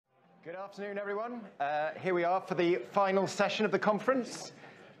Good afternoon, everyone. Here we are for the final session of the conference.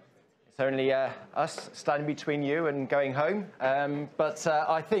 It's only us standing between you and going home, but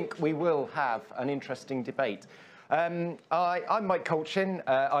I think we will have an interesting debate. I'm Mike Colechin.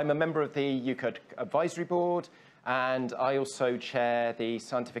 I'm a member of the UCUD Advisory Board, and I also chair the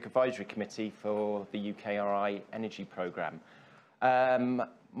Scientific Advisory Committee for the UKRI Energy Programme.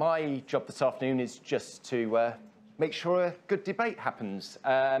 My job this afternoon is just to make sure a good debate happens.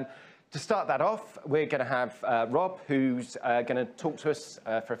 To start that off, we're going to have Rob, who's going to talk to us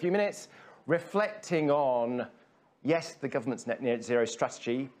for a few minutes, reflecting on, yes, the government's net zero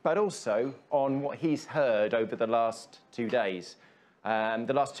strategy, but also on what he's heard over the last 2 days.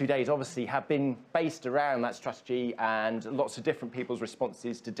 The last 2 days, obviously, have been based around that strategy and lots of different people's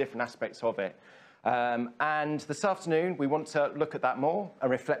responses to different aspects of it. And this afternoon, we want to look at that more and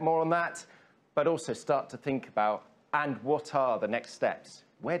reflect more on that, but also start to think about, and what are the next steps?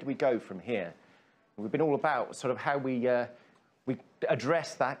 Where do we go from here? We've been all about sort of how we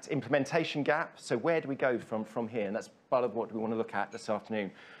address that implementation gap. So where do we go from here? And that's part of what we want to look at this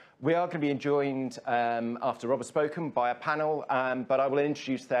afternoon. We are going to be joined after Rob has spoken by a panel, but I will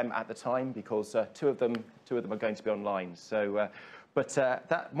introduce them at the time because two of them are going to be online. So,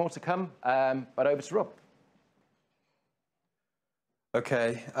 that more to come. But over to Rob.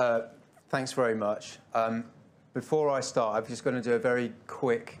 Okay, thanks very much. Before I start, I'm just going to do a very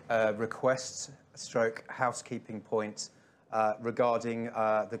quick housekeeping point regarding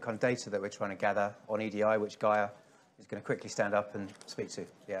the kind of data that we're trying to gather on EDI, which Gaia is going to quickly stand up and speak to.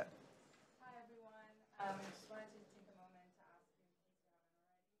 Yeah. Hi, everyone. Just wanted to take a moment to ask you, if you haven't already,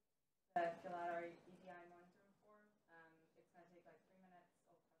 to fill out our EDI monitoring form. It's going to take like 3 minutes.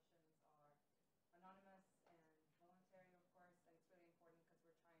 All questions are anonymous and voluntary, of course, and it's really important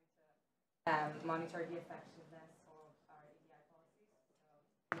because we're trying to monitor the effectiveness of our EDI policies. So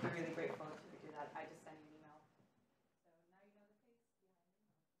I'd be really grateful if you could do that. I just sent you an email. So now you know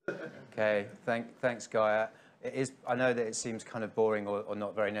the case. Okay, thanks, Gaia. I know that it seems kind of boring or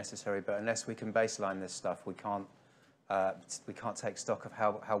not very necessary, but unless we can baseline this stuff, we can't take stock of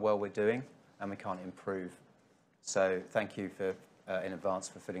how well we're doing, and we can't improve. So thank you for in advance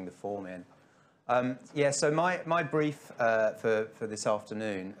for filling the form in. Yeah, so my brief for this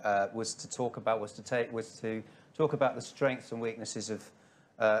afternoon was to talk about the strengths and weaknesses of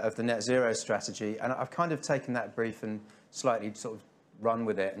the net zero strategy, and I've kind of taken that brief and slightly sort of run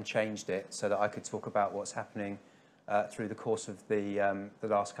with it and changed it so that I could talk about what's happening through the course of the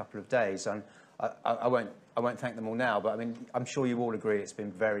last couple of days. And I won't thank them all now, but I mean, I'm sure you all agree it's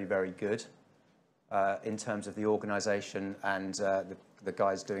been very, very good in terms of the organisation and the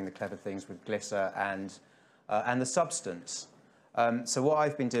guys doing the clever things with Glycer and the substance. So what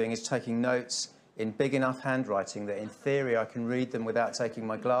I've been doing is taking notes in big enough handwriting that in theory I can read them without taking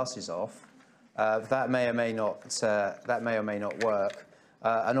my glasses off. That may or may not work.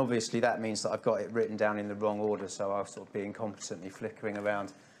 And obviously that means that I've got it written down in the wrong order, so I'll sort of be incompetently flickering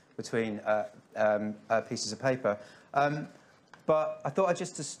around between pieces of paper. But I thought I'd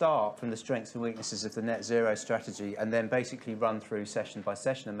just to start from the strengths and weaknesses of the net zero strategy and then basically run through session by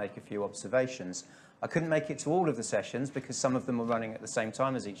session and make a few observations. I couldn't make it to all of the sessions because some of them were running at the same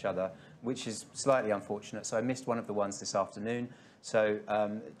time as each other, which is slightly unfortunate. So I missed one of the ones this afternoon. So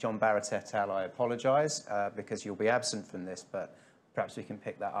John Barrett et al., I apologise because you'll be absent from this, but perhaps we can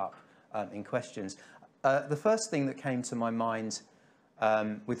pick that up in questions. The first thing that came to my mind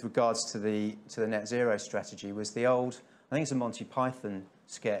with regards to the net zero strategy was the old, I think it's a Monty Python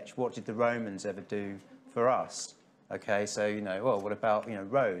sketch, what did the Romans ever do for us? Okay, so, you know, well, what about, you know,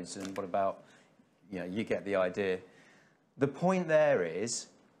 roads, and what about, you know, you get the idea. The point there is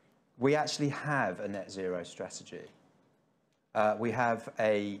we actually have a net zero strategy. We have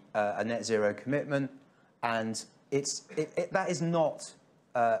a net zero commitment, and that is not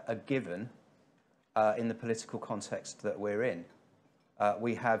a given in the political context that we're in.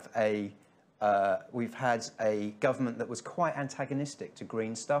 We've had a government that was quite antagonistic to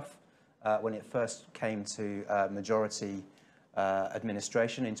green stuff when it first came to majority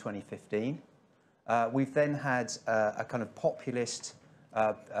administration in 2015. We've then had a kind of populist,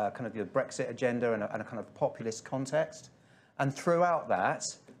 kind of the Brexit agenda and a kind of populist context. And throughout that,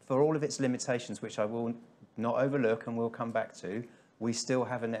 for all of its limitations, which I will not overlook and we'll come back to, we still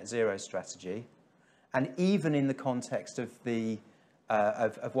have a net zero strategy. And even in the context of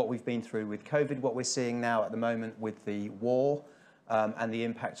of what we've been through with COVID, what we're seeing now at the moment with the war and the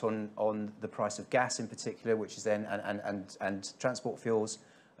impact on the price of gas in particular, which is then, and transport fuels,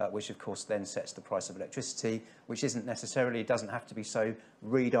 which of course then sets the price of electricity, which isn't necessarily, doesn't have to be so.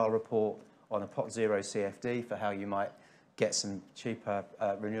 Read our report on a pot zero CFD for how you might get some cheaper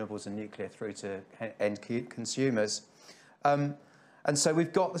renewables and nuclear through to end consumers. And so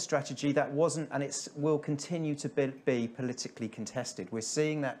we've got the strategy that wasn't, and it will continue to be politically contested. We're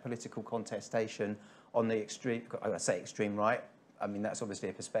seeing that political contestation on the extreme, I say extreme right, I mean, that's obviously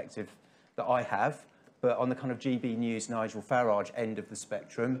a perspective that I have, but on the kind of GB News, Nigel Farage end of the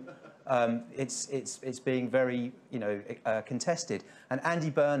spectrum, it's being very, contested. And Andy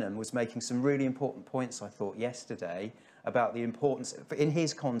Burnham was making some really important points, I thought, yesterday about the importance, in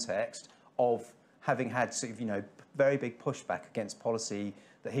his context, of having had sort of, very big pushback against policy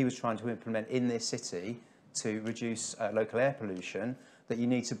that he was trying to implement in this city to reduce local air pollution, that you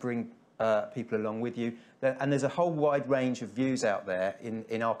need to bring people along with you. And there's a whole wide range of views out there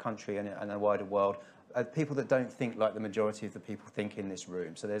in our country and the wider world, people that don't think like the majority of the people think in this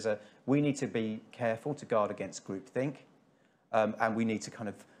room. So we need to be careful to guard against groupthink, and we need to kind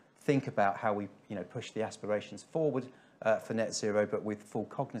of think about how we push the aspirations forward for net zero, but with full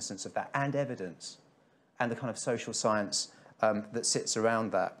cognizance of that and evidence and the kind of social science that sits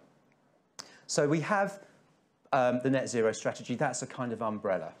around that. So we have the net zero strategy. That's a kind of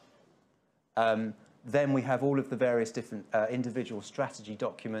umbrella. Then we have all of the various different individual strategy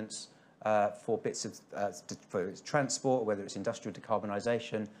documents for bits of for its transport, whether it's industrial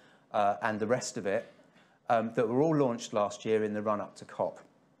decarbonisation and the rest of it, that were all launched last year in the run-up to COP.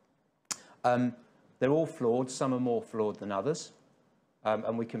 They're all flawed. Some are more flawed than others,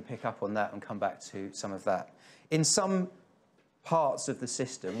 and we can pick up on that and come back to some of that. In some parts of the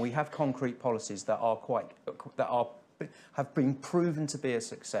system, we have concrete policies that have been proven to be a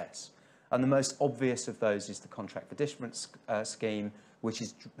success. And the most obvious of those is the Contract for Difference scheme, which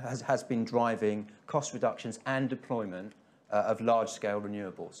has been driving cost reductions and deployment of large-scale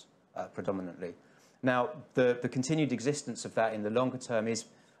renewables, predominantly. Now, the continued existence of that in the longer term is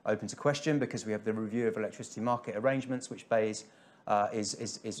open to question, because we have the review of electricity market arrangements, which BEIS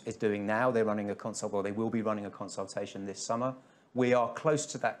is doing now. They're running a they will be running a consultation this summer. We are close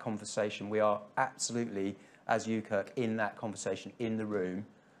to that conversation. We are absolutely, as UKIRC, in that conversation, in the room,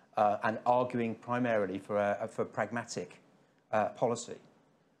 and arguing primarily for pragmatic policy.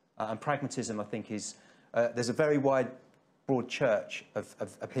 And pragmatism, I think, is there's a very broad church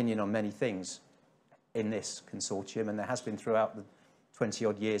of opinion on many things in this consortium, and there has been throughout the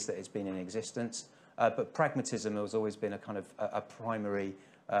 20-odd years that it's been in existence. But pragmatism has always been a kind of a primary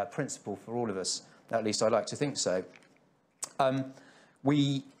principle for all of us. At least I like to think so.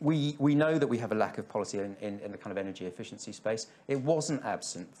 We know that we have a lack of policy in the kind of energy efficiency space. It wasn't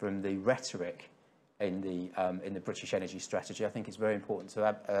absent from the rhetoric in the British energy strategy. I think it's very important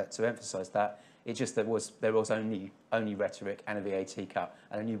to emphasise that. It just there was only rhetoric and a VAT cut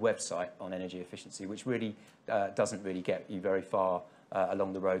and a new website on energy efficiency, which really doesn't really get you very far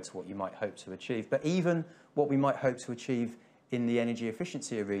along the road to what you might hope to achieve. But even what we might hope to achieve in the energy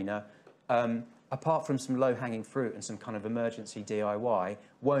efficiency arena, apart from some low-hanging fruit and some kind of emergency DIY,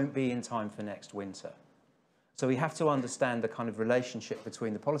 won't be in time for next winter. So we have to understand the kind of relationship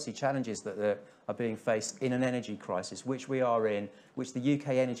between the policy challenges that are being faced in an energy crisis, which we are in, which the UK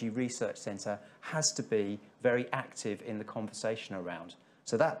Energy Research Centre has to be very active in the conversation around.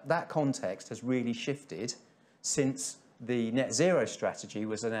 So that context has really shifted since the net zero strategy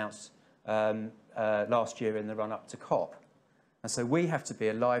was announced last year in the run-up to COP. And so we have to be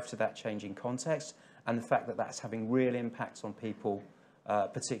alive to that changing context and the fact that that's having real impacts on people,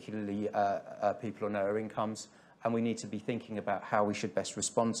 particularly people on lower incomes, and we need to be thinking about how we should best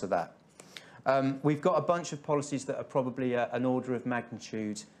respond to that. We've got a bunch of policies that are probably an order of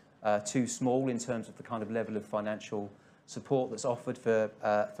magnitude too small in terms of the kind of level of financial support that's offered for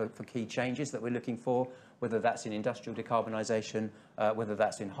key changes that we're looking for, whether that's in industrial decarbonisation, whether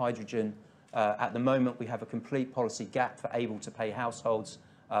that's in hydrogen. At the moment, we have a complete policy gap for able-to-pay households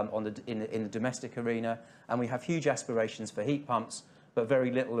in the domestic arena, and we have huge aspirations for heat pumps, but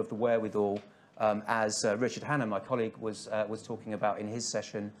very little of the wherewithal, as Richard Hanna, my colleague, was talking about in his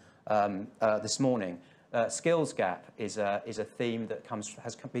session this morning. Skills gap is a theme that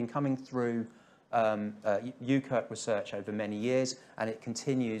has been coming through UKIRC research over many years, and it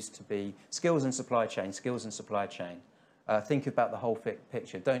continues to be skills and supply chain, skills and supply chain. Think about the whole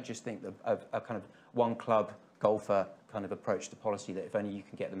picture. Don't just think of a kind of one club golfer kind of approach to policy, that if only you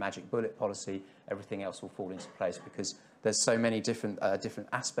can get the magic bullet policy, everything else will fall into place, because there's so many different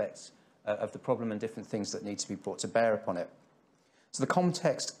aspects of the problem and different things that need to be brought to bear upon it. So the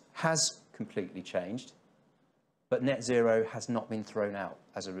context has completely changed, but net zero has not been thrown out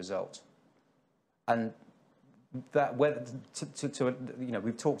as a result. And that,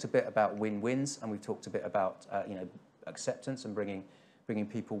 we've talked a bit about win-wins, and we've talked a bit about acceptance and bringing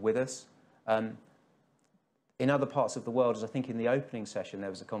people with us. In other parts of the world, as I think in the opening session,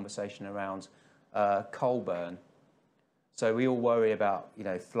 there was a conversation around coal burn. So we all worry about, you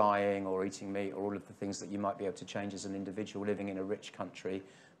know, flying or eating meat or all of the things that you might be able to change as an individual living in a rich country.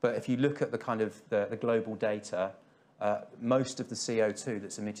 But if you look at the kind of the global data, most of the CO2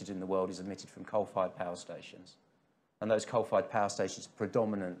 that's emitted in the world is emitted from coal-fired power stations. And those coal-fired power stations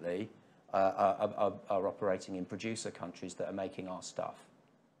predominantly are operating in producer countries that are making our stuff.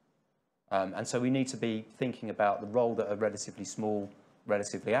 And so we need to be thinking about the role that a relatively small,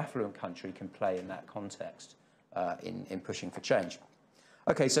 relatively affluent country can play in that context in pushing for change.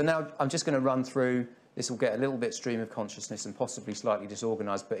 Okay, so now I'm just going to run through, this will get a little bit stream of consciousness and possibly slightly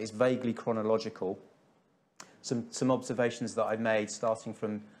disorganised, but it's vaguely chronological. Some observations that I've made starting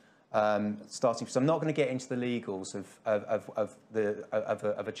from, so I'm not going to get into the legals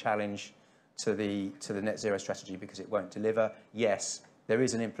of a challenge to the net zero strategy because it won't deliver. Yes, there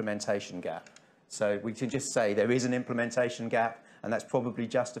is an implementation gap. So we can just say there is an implementation gap, and that's probably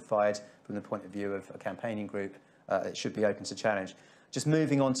justified from the point of view of a campaigning group. It should be open to challenge. Just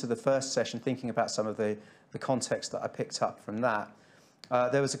moving on to the first session, thinking about some of the context that I picked up from that.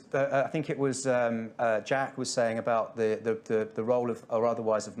 There was, I think it was Jack was saying about the role of, or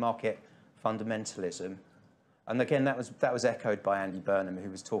otherwise, of market fundamentalism. And again, that was echoed by Andy Burnham, who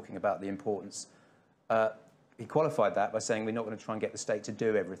was talking about the importance. He qualified that by saying we're not going to try and get the state to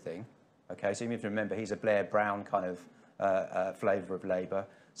do everything. Okay, so you have to remember he's a Blair Brown kind of flavour of Labour.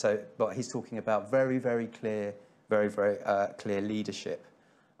 So, but he's talking about very, very clear, very clear leadership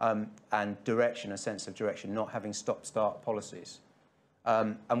and direction, a sense of direction, not having stop-start policies.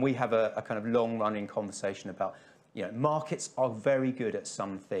 And we have a kind of long-running conversation about, you know, markets are very good at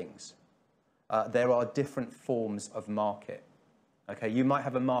some things. There are different forms of market. Okay, you might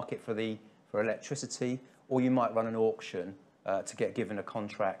have a market for electricity, or you might run an auction to get given a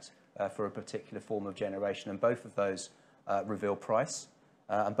contract for a particular form of generation, and both of those reveal price,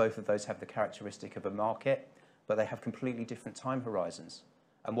 and both of those have the characteristic of a market, but they have completely different time horizons,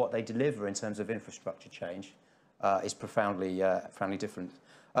 and what they deliver in terms of infrastructure change is profoundly different.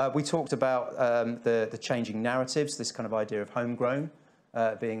 We talked about the changing narratives, this kind of idea of homegrown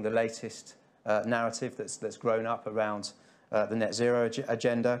being the latest narrative that's grown up around the net zero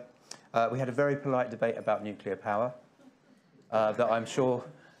agenda. We had a very polite debate about nuclear power that I'm sure,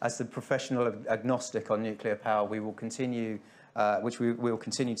 as the professional agnostic on nuclear power, we will continue, which we will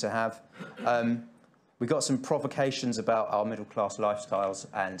continue to have. We got some provocations about our middle-class lifestyles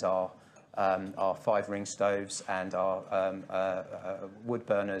and our five-ring stoves and our wood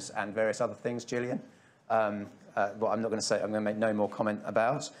burners and various other things, Gillian. Well, I'm not going to say, I'm going to make no more comment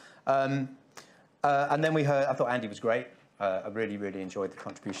about. And then we heard, I thought Andy was great. I really, really enjoyed the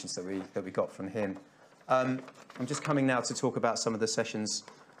contributions that we got from him. I'm just coming now to talk about some of the sessions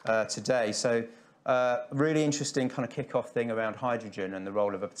today. So really interesting kind of kick-off thing around hydrogen and the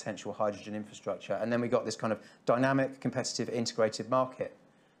role of a potential hydrogen infrastructure. And then we got this kind of dynamic, competitive, integrated market,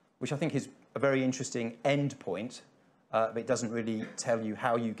 which I think is a very interesting end point, but it doesn't really tell you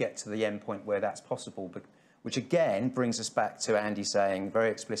how you get to the end point where that's possible, but, which again brings us back to Andy saying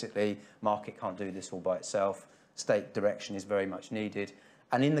very explicitly, market can't do this all by itself. State direction is very much needed.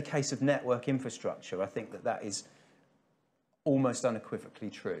 And in the case of network infrastructure, I think that is almost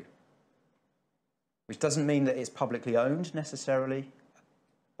unequivocally true. Which doesn't mean that it's publicly owned necessarily,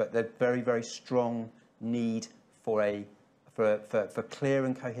 but there's very, very strong need for clear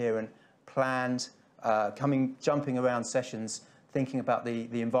and coherent, planned, jumping around sessions, thinking about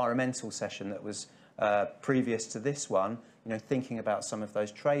the environmental session that was previous to this one, you know, thinking about some of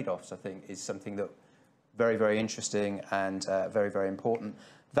those trade-offs, I think, is something that very, very interesting and very, very important.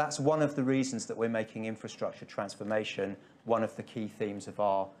 That's one of the reasons that we're making infrastructure transformation one of the key themes of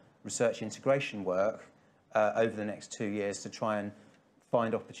our research integration work over the next 2 years to try and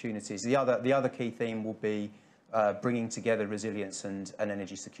find opportunities. The other key theme will be bringing together resilience and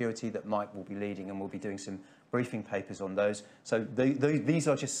energy security that Mike will be leading, and we'll be doing some briefing papers on those. So these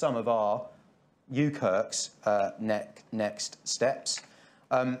are just some of our UKIRC's next steps.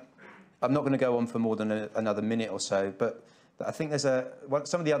 I'm not going to go on for more than another minute or so, but I think there's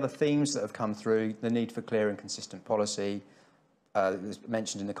some of the other themes that have come through, the need for clear and consistent policy, was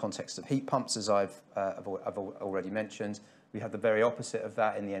mentioned in the context of heat pumps, as I've already mentioned. We have the very opposite of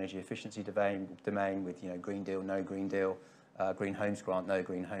that in the energy efficiency domain with, you know, Green Deal, no Green Deal, Green Homes Grant, no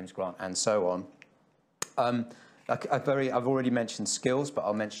Green Homes Grant, and so on. I've already mentioned skills, but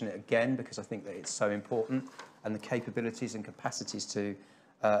I'll mention it again because I think that it's so important, and the capabilities and capacities to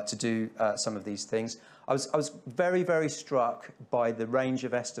do some of these things. I was very, very struck by the range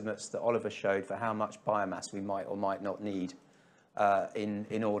of estimates that Oliver showed for how much biomass we might or might not need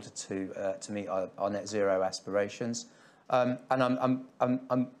in order to meet our net zero aspirations. And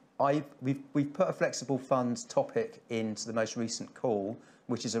we've put a flexible funds topic into the most recent call,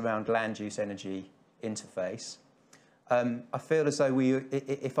 which is around land use energy interface. I feel as though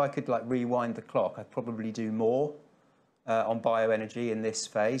if I could like rewind the clock, I'd probably do more on bioenergy in this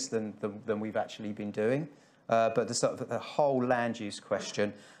phase than we've actually been doing. But the sort of the whole land use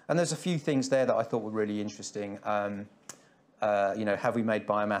question, and there's a few things there that I thought were really interesting. You know, have we made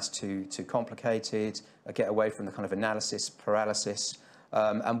biomass too complicated? Get away from the kind of analysis paralysis,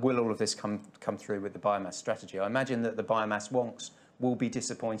 and will all of this come through with the biomass strategy? I imagine that the biomass wonks will be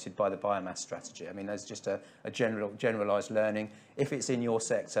disappointed by the biomass strategy. I mean, there's just a generalised learning. If it's in your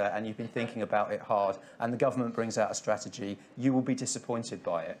sector and you've been thinking about it hard, and the government brings out a strategy, you will be disappointed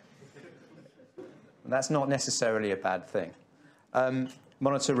by it. And that's not necessarily a bad thing.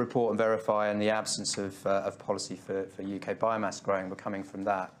 Monitor, report and verify, and the absence of policy for UK biomass growing were coming from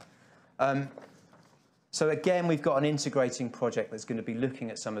that. So again, we've got an integrating project that's going to be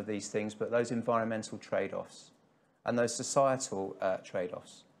looking at some of these things, but those environmental trade-offs and those societal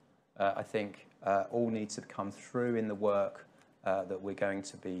trade-offs, I think, all need to come through in the work that we're going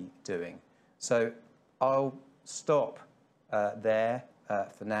to be doing. So I'll stop there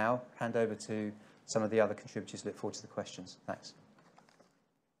for now, hand over to some of the other contributors. Look forward to the questions. Thanks.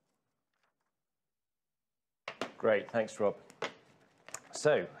 Great, thanks, Rob.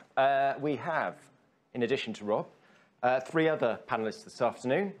 So we have, in addition to Rob, 3 other panellists this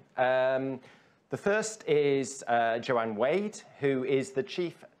afternoon. The first is Joanne Wade, who is the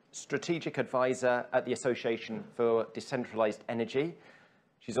Chief Strategic Advisor at the Association for Decentralised Energy.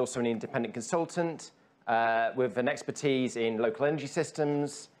 She's also an independent consultant with an expertise in local energy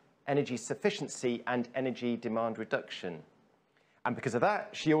systems, energy sufficiency and energy demand reduction. And because of that,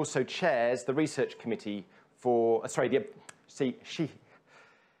 she also chairs the research committee for,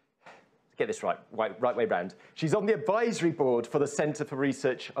 get this right way round. She's on the advisory board for the Centre for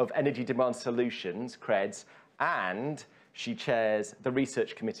Research of Energy Demand Solutions, CREDS, and she chairs the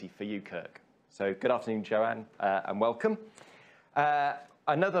research committee for UKIRC. So good afternoon, Joanne, and welcome.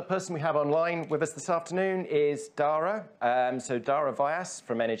 Another person we have online with us this afternoon is Dhara. So Dhara Vyas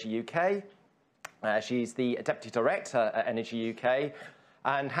from Energy UK. She's the Deputy Director at Energy UK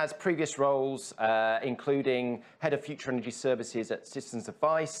and has previous roles, including Head of Future Energy Services at Citizens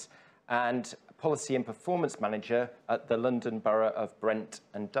Advice and Policy and Performance Manager at the London Borough of Brent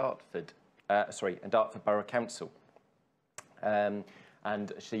and Dartford, and Dartford Borough Council. And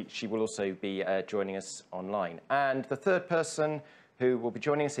she will also be joining us online. And the third person who will be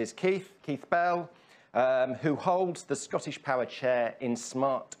joining us is Keith Bell, who holds the Scottish Power Chair in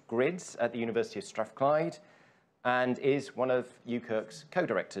Smart Grids at the University of Strathclyde and is one of UKIRC's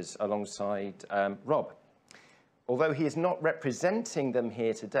co-directors alongside Rob. Although he is not representing them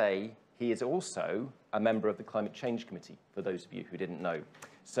here today, he is also a member of the Climate Change Committee, for those of you who didn't know.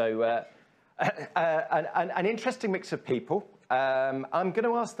 So an interesting mix of people. I'm going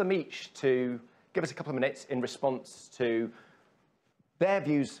to ask them each to give us a couple of minutes in response to their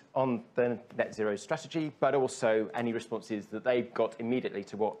views on the net zero strategy, but also any responses that they've got immediately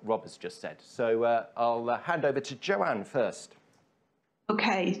to what Rob has just said. So I'll hand over to Joanne first.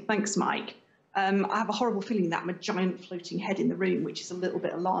 Okay, thanks, Mike. I have a horrible feeling that I'm a giant floating head in the room, which is a little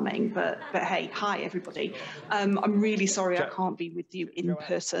bit alarming, but hey, hi, everybody. I'm really sorry I can't be with you in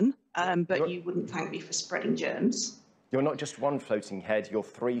person, but you wouldn't thank me for spreading germs. You're not just one floating head, you're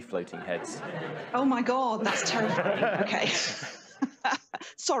 3 floating heads. Oh my God, that's terrifying. Okay.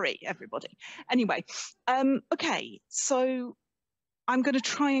 Sorry, everybody. Anyway, okay, so I'm going to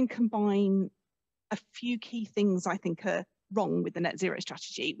try and combine a few key things I think are wrong with the net zero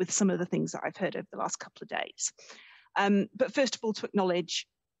strategy with some of the things that I've heard over the last couple of days. But first of all, to acknowledge,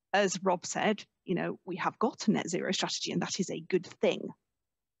 as Rob said, you know, we have got a net zero strategy and that is a good thing.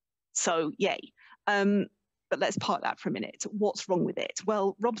 So yay. But let's park that for a minute. What's wrong with it?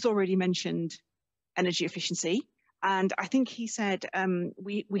 Well, Rob's already mentioned energy efficiency. And I think he said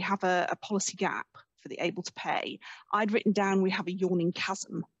we have a policy gap for the able to pay. I'd written down we have a yawning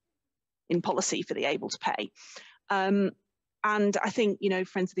chasm in policy for the able to pay. And I think, you know,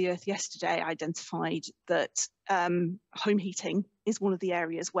 Friends of the Earth yesterday identified that home heating is one of the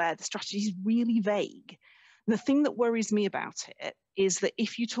areas where the strategy is really vague. And the thing that worries me about it is that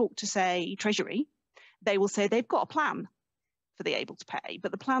if you talk to, say, Treasury, they will say they've got a plan for the able to pay,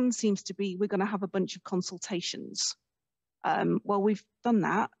 but the plan seems to be we're going to have a bunch of consultations. Well, we've done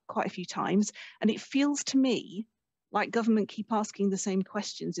that quite a few times, and it feels to me like government keep asking the same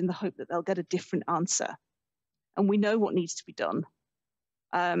questions in the hope that they'll get a different answer. And we know what needs to be done,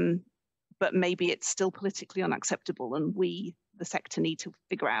 but maybe it's still politically unacceptable, and we, the sector need to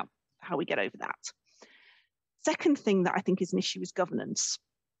figure out how we get over that. Second thing that I think is an issue is governance.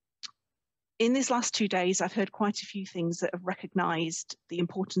 In these last 2 days, I've heard quite a few things that have recognised the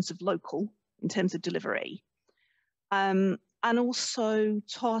importance of local in terms of delivery. And also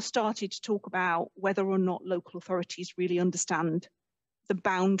started to talk about whether or not local authorities really understand the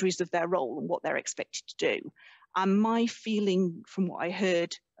boundaries of their role and what they're expected to do. And my feeling from what I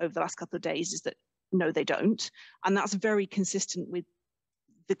heard over the last couple of days is that no, they don't. And that's very consistent with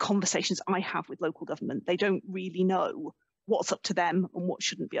the conversations I have with local government. They don't really know what's up to them and what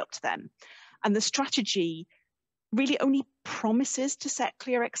shouldn't be up to them. And the strategy really only promises to set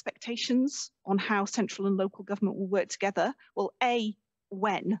clear expectations on how central and local government will work together. Well, A,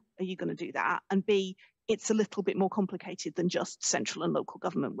 when are you going to do that? And B, it's a little bit more complicated than just central and local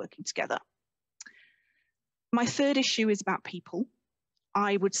government working together. My third issue is about people.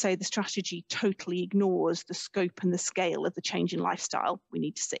 I would say the strategy totally ignores the scope and the scale of the change in lifestyle we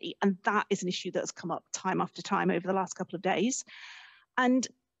need to see. And that is an issue that has come up time after time over the last couple of days. And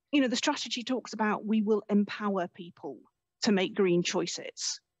you know, the strategy talks about we will empower people to make green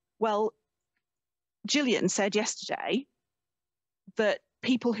choices. Well, Gillian said yesterday that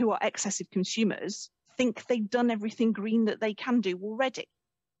people who are excessive consumers think they've done everything green that they can do already.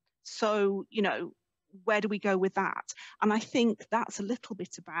 So, you know, where do we go with that? And I think that's a little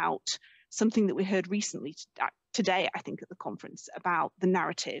bit about something that we heard recently today, I think, at the conference, about the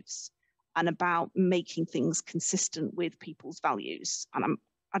narratives and about making things consistent with people's values. And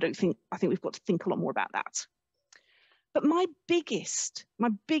I think we've got to think a lot more about that. But my biggest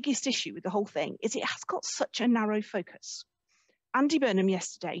issue with the whole thing is it has got such a narrow focus. Andy Burnham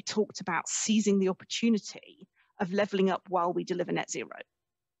yesterday talked about seizing the opportunity of levelling up while we deliver net zero.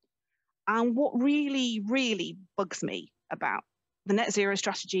 And what really, really bugs me about the net zero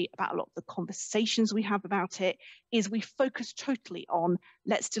strategy, about a lot of the conversations we have about it, is we focus totally on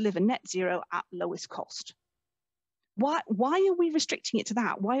let's deliver net zero at lowest cost. Why are we restricting it to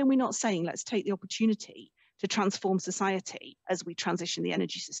that? Why are we not saying let's take the opportunity to transform society as we transition the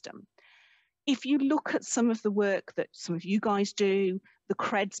energy system? If you look at some of the work that some of you guys do, the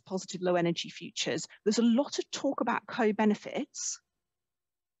CRED's positive low energy futures, there's a lot of talk about co-benefits,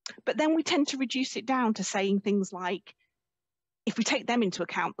 but then we tend to reduce it down to saying things like, if we take them into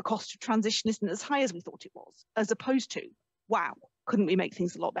account, the cost of transition isn't as high as we thought it was, as opposed to, wow, couldn't we make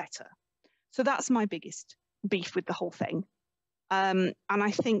things a lot better? So that's my biggest beef with the whole thing. And I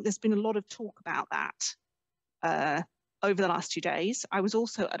think there's been a lot of talk about that over the last 2 days. I was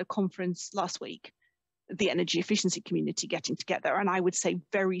also at a conference last week, the energy efficiency community getting together, and I would say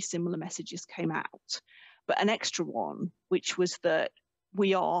very similar messages came out. But an extra one, which was that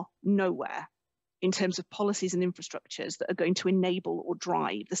we are nowhere in terms of policies and infrastructures that are going to enable or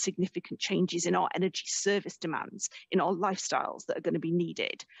drive the significant changes in our energy service demands, in our lifestyles that are going to be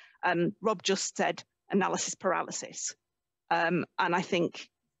needed. Rob just said analysis paralysis. And I think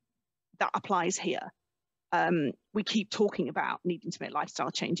that applies here. We keep talking about needing to make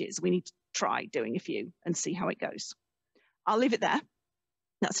lifestyle changes. We need to try doing a few and see how it goes. I'll leave it there.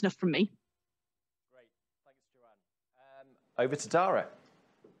 That's enough from me. Great, thanks, Joanne. Over to Dhara.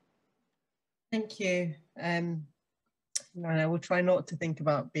 Thank you. I will try not to think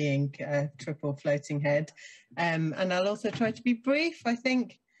about being a triple floating head. And I'll also try to be brief. I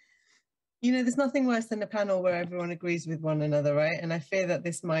think, you know, there's nothing worse than a panel where everyone agrees with one another, right? And I fear that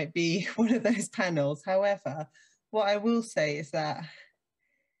this might be one of those panels. However, what I will say is that,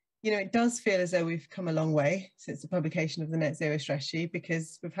 you know, it does feel as though we've come a long way since the publication of the net zero strategy,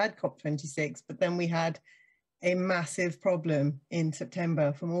 because we've had COP26, but then we had a massive problem in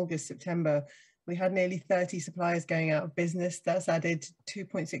September. From August, September, we had nearly 30 suppliers going out of business. That's added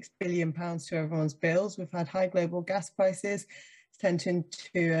 £2.6 billion to everyone's bills. We've had high global gas prices. It's turned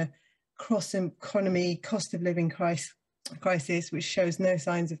into a cross-economy cost of living crisis, which shows no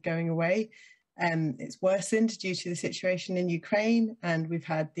signs of going away. It's worsened due to the situation in Ukraine, and we've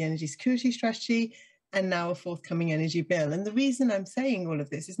had the energy security strategy and now a forthcoming energy bill. And the reason I'm saying all of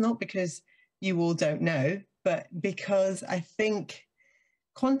this is not because you all don't know, but because I think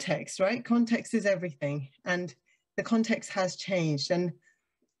context, right? Context is everything, and the context has changed. And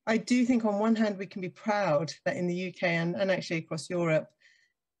I do think on one hand, we can be proud that in the UK and actually across Europe,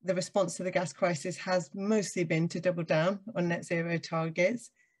 the response to the gas crisis has mostly been to double down on net zero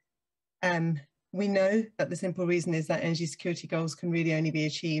targets. We know that the simple reason is that energy security goals can really only be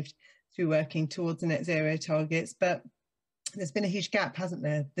achieved through working towards the net zero targets, but there's been a huge gap, hasn't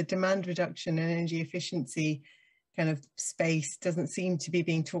there? The demand reduction and energy efficiency kind of space doesn't seem to be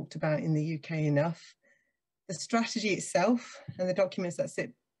being talked about in the UK enough. The strategy itself and the documents that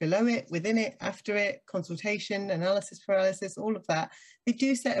sit below it, within it, after it, consultation, analysis, paralysis, all of that. They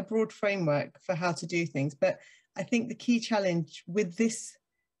do set a broad framework for how to do things. But I think the key challenge with this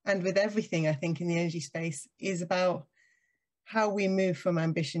and with everything, I think, in the energy space is about how we move from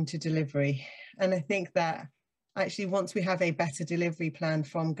ambition to delivery. And I think that actually once we have a better delivery plan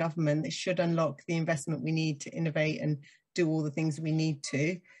from government, it should unlock the investment we need to innovate and do all the things we need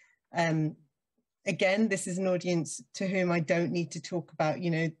to. Again, this is an audience to whom I don't need to talk about, you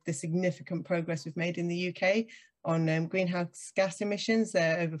know, the significant progress we've made in the UK on greenhouse gas emissions.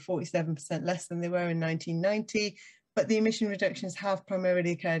 They're over 47% less than they were in 1990, but the emission reductions have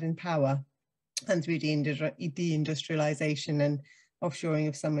primarily occurred in power and through deindustrialization and offshoring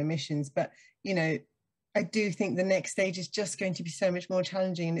of some emissions. But, you know, I do think the next stage is just going to be so much more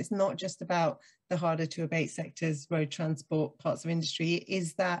challenging. And it's not just about the harder to abate sectors, road transport, parts of industry. It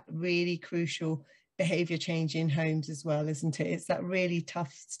is that really crucial behaviour change in homes as well, isn't it? It's that really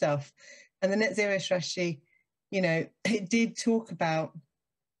tough stuff. And the net zero strategy, you know, it did talk about,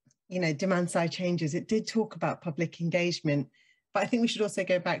 you know, demand side changes. It did talk about public engagement. But I think we should also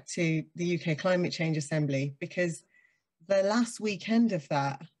go back to the UK Climate Change Assembly, because the last weekend of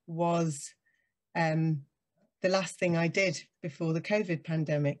that was the last thing I did before the COVID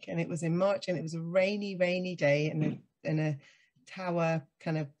pandemic. And it was in March, and it was a rainy, rainy day in a tower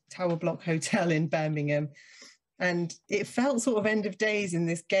block hotel in Birmingham. And it felt sort of end of days in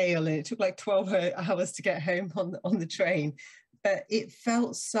this gale, and it took like 12 hours to get home on the train. But it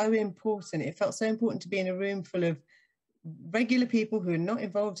felt so important. It felt so important to be in a room full of regular people who are not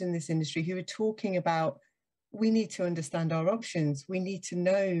involved in this industry, who are talking about, we need to understand our options. We need to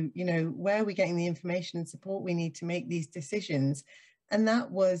know, you know, where we're getting the information and support we need to make these decisions. And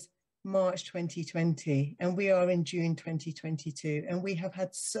that was March 2020, and we are in June 2022. And we have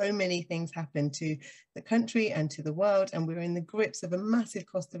had so many things happen to the country and to the world, and we're in the grips of a massive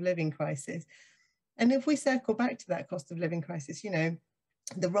cost of living crisis. And if we circle back to that cost of living crisis, you know,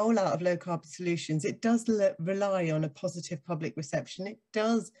 the rollout of low carbon solutions, it does rely on a positive public reception. It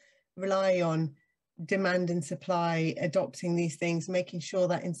does rely on demand and supply adopting these things, making sure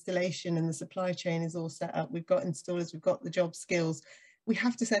that installation and the supply chain is all set up. We've got installers, we've got the job skills. We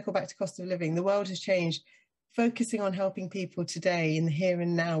have to circle back to cost of living. The world has changed. Focusing on helping people today in the here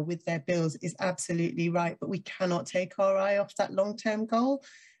and now with their bills is absolutely right, but we cannot take our eye off that long-term goal.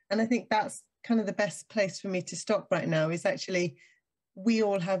 And I think that's kind of the best place for me to stop right now, is actually we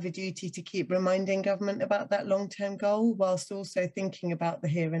all have a duty to keep reminding government about that long-term goal, whilst also thinking about the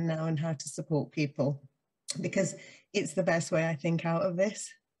here and now and how to support people, because it's the best way, I think, out of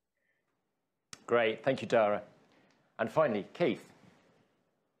this. Great, thank you, Dhara. And finally, Keith.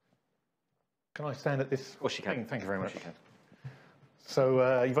 Can I stand at this? Of course you can. Thank you very much. Of course you can.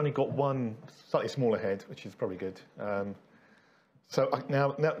 So you've only got one slightly smaller head, which is probably good. So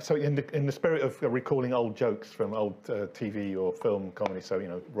in the spirit of recalling old jokes from old TV or film comedy, so, you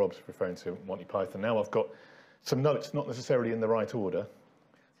know, Rob's referring to Monty Python. Now I've got some notes, not necessarily in the right order,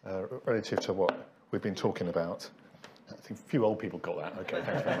 relative to what we've been talking about. I think a few old people got that. Okay,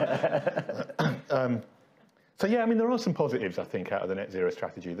 thanks very much. So yeah, I mean, there are some positives, I think, out of the net zero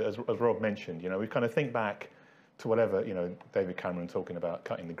strategy that, as Rob mentioned, you know, we kind of think back to whatever, you know, David Cameron talking about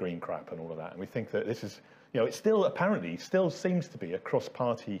cutting the green crap and all of that, and we think that this is, you know, it still apparently seems to be a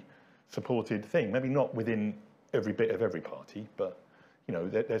cross-party supported thing. Maybe not within every bit of every party, but, you know,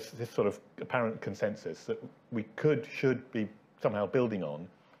 there's this sort of apparent consensus that we should be somehow building on,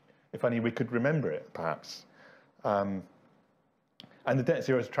 if only we could remember it, perhaps. And the net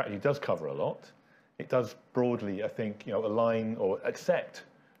zero strategy does cover a lot. It does broadly, I think, you know, align or accept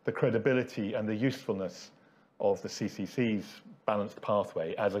the credibility and the usefulness of the CCC's balanced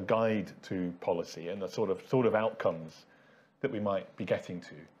pathway as a guide to policy and the sort of outcomes that we might be getting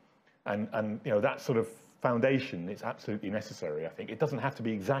to. And you know, that sort of foundation is absolutely necessary, I think. It doesn't have to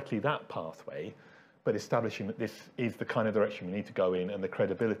be exactly that pathway, but establishing that this is the kind of direction we need to go in and the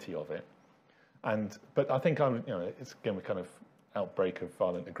credibility of it. But I think, you know, it's again a kind of outbreak of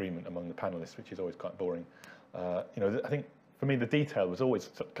violent agreement among the panelists, which is always quite boring. You know, I think for me the detail was always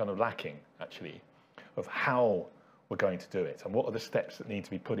kind of lacking, actually, of how we're going to do it and what are the steps that need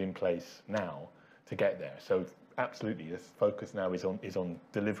to be put in place now to get there. So absolutely, this focus now is on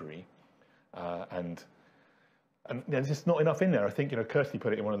delivery, and there's just not enough in there. I think, you know, Kirsty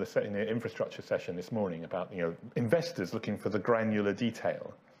put it in in the infrastructure session this morning about, you know, investors looking for the granular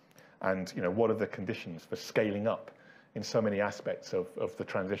detail, and, you know, what are the conditions for scaling up in so many aspects of the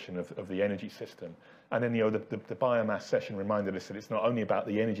transition of the energy system. And then, you know, the biomass session reminded us that it's not only about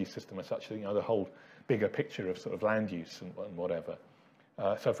the energy system as such, you know, the whole bigger picture of sort of land use and whatever.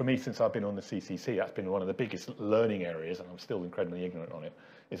 So for me, since I've been on the CCC, that's been one of the biggest learning areas, and I'm still incredibly ignorant on it,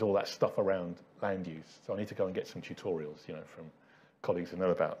 is all that stuff around land use. So I need to go and get some tutorials, from colleagues who know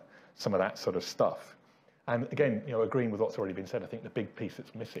about some of that sort of stuff. And again, agreeing with what's already been said, I think the big piece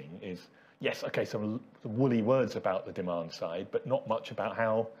that's missing is, yes, okay, some woolly words about the demand side, but not much about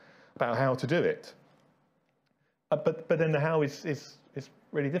how to do it. But then the how is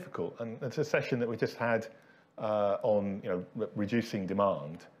really difficult. And it's a session that we just had on reducing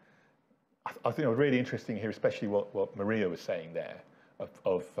demand. I think it was really interesting here, especially what Maria was saying there,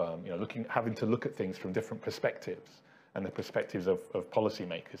 of having to look at things from different perspectives, and the perspectives of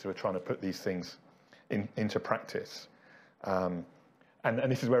policymakers who are trying to put these things into practice. And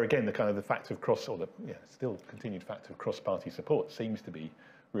this is where, again, the fact of still continued fact of cross-party support seems to be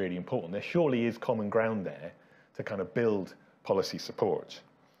really important. There surely is common ground there to kind of build policy support.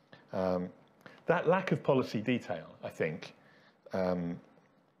 That lack of policy detail, I think,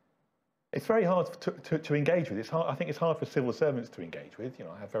 it's very hard to engage with. It's hard. I think it's hard for civil servants to engage with.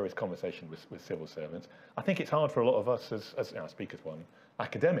 I have various conversations with civil servants. I think it's hard for a lot of us as I speak as one,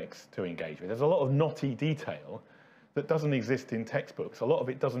 academics to engage with. There's a lot of knotty detail that doesn't exist in textbooks. A lot of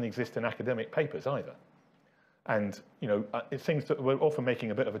it doesn't exist in academic papers either. And it seems that we're often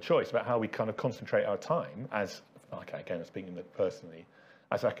making a bit of a choice about how we kind of concentrate our time as, again, I'm speaking personally,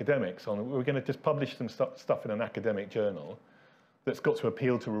 as academics, on we're going to just publish some stuff in an academic journal that's got to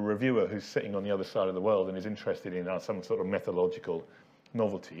appeal to a reviewer who's sitting on the other side of the world and is interested in some sort of methodological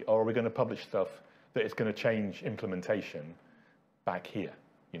novelty, or are we going to publish stuff that is going to change implementation back here,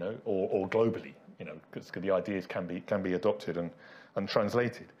 or globally, because the ideas can be adopted and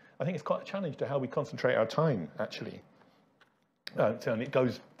translated. I think it's quite a challenge to how we concentrate our time, actually. And it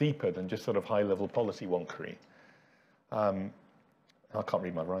goes deeper than just sort of high-level policy wonkery. I can't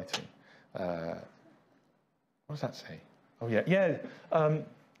read my writing. What does that say? Oh, yeah. The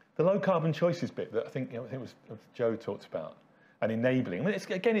low-carbon choices bit that I think it was Joe talked about, and enabling. I mean,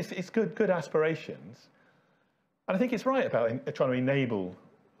 it's good aspirations. And I think it's right about trying to enable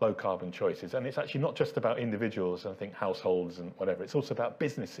low-carbon choices. And it's actually not just about individuals, I think households and whatever. It's also about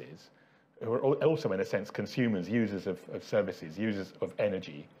businesses, who are also, in a sense, consumers, users of services, users of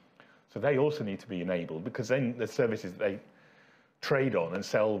energy. So they also need to be enabled, because then the services they trade on and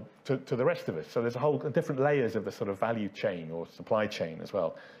sell to the rest of us. So there's a whole different layers of the sort of value chain or supply chain as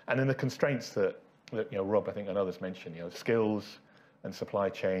well. And then the constraints that Rob, I think, and others mentioned, skills and supply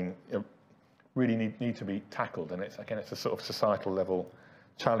chain really need to be tackled. And it's a sort of societal level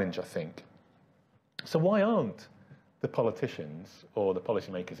challenge, I think. So why aren't the politicians or the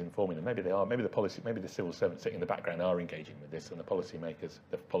policymakers informing them? Maybe they are. Maybe the civil servants sitting in the background are engaging with this, and the policymakers,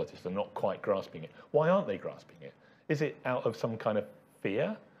 the politicians, are not quite grasping it. Why aren't they grasping it? Is it out of some kind of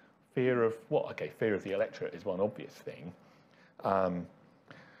fear? Fear of what? Okay, fear of the electorate is one obvious thing. I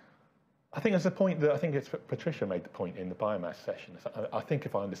think there's a point that I think it's Patricia made the point in the biomass session. I think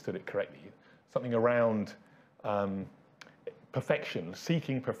if I understood it correctly, something around perfection,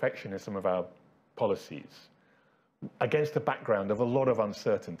 seeking perfection in some of our policies, against a background of a lot of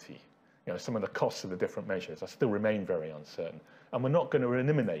uncertainty. Some of the costs of the different measures still remain very uncertain. And we're not going to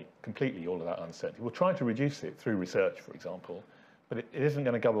eliminate completely all of that uncertainty. We'll try to reduce it through research, for example, but it isn't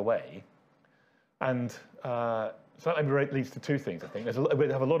going to go away. And so that leads to two things, I think. We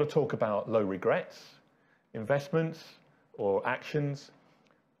have a lot of talk about low regrets, investments or actions.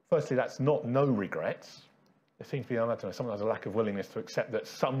 Firstly, that's not no regrets. There seems to be, sometimes a lack of willingness to accept that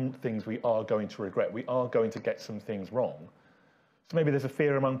some things we are going to regret. We are going to get some things wrong. So maybe there's a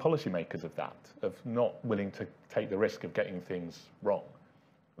fear among policymakers of that, of not willing to take the risk of getting things wrong.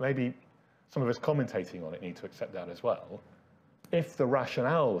 Maybe some of us commentating on it need to accept that as well. If the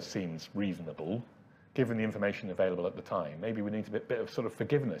rationale seems reasonable, given the information available at the time, maybe we need a bit of sort of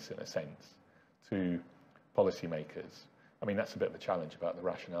forgiveness, in a sense, to policymakers. I mean, that's a bit of a challenge about the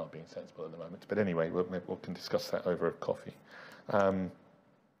rationale being sensible at the moment. But anyway, we can discuss that over a coffee.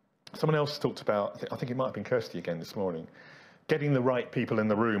 Someone else talked about, I think it might have been Kirsty again this morning, getting the right people in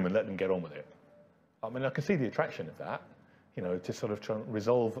the room and let them get on with it. I mean, I can see the attraction of that, to sort of try and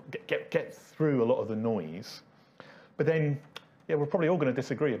resolve, get through a lot of the noise. But then, we're probably all going to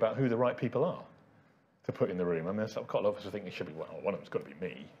disagree about who the right people are to put in the room. I mean, quite a lot of us are thinking it should be, well, one of them's got to be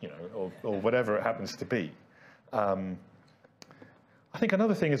me, or whatever it happens to be. I think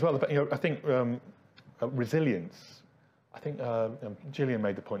another thing as well about, I think resilience. I think Gillian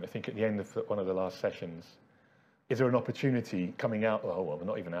made the point, I think, at the end of one of the last sessions. Is there an opportunity coming out? Oh, well, we're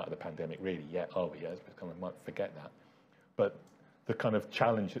not even out of the pandemic really yet, are we? Yes, we might forget that. But the kind of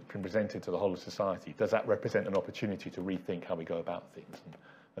challenge that's been presented to the whole of society, does that represent an opportunity to rethink how we go about things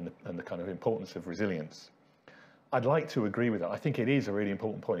and the kind of importance of resilience? I'd like to agree with that. I think it is a really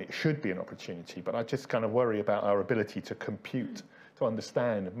important point. It should be an opportunity, but I just kind of worry about our ability to compute, to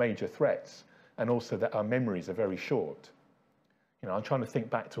understand major threats, and also that our memories are very short. You know, I'm trying to think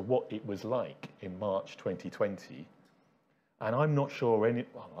back to what it was like in March 2020, and I'm not sure well,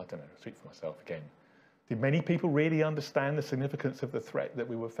 I don't know, speak for myself again. Did many people really understand the significance of the threat that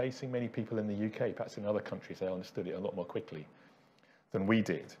we were facing? Many people in the UK, perhaps in other countries, they understood it a lot more quickly than we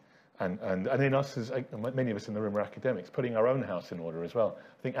did. And then us, as many of us in the room are academics, putting our own house in order as well.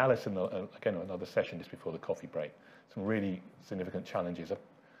 I think Alice, again, another session just before the coffee break, some really significant challenges of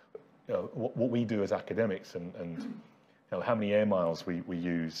what we do as academics and how many air miles we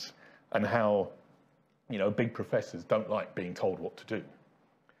use, and how big professors don't like being told what to do.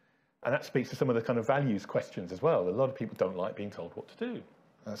 And that speaks to some of the kind of values questions as well. A lot of people don't like being told what to do.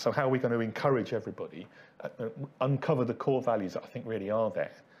 So how are we going to encourage everybody, uncover the core values that I think really are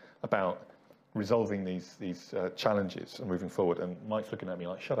there about resolving these challenges and moving forward? And Mike's looking at me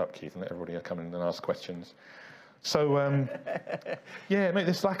like, shut up, Keith, and let everybody come in and ask questions. So, yeah,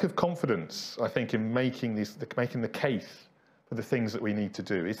 this lack of confidence, I think, in making the case for the things that we need to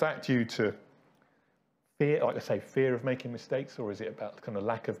do. Is that due to fear, like I say, fear of making mistakes, or is it about kind of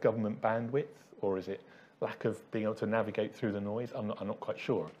lack of government bandwidth, or is it lack of being able to navigate through the noise? I'm not quite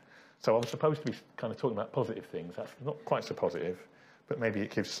sure. So I was supposed to be kind of talking about positive things. That's not quite so positive, but maybe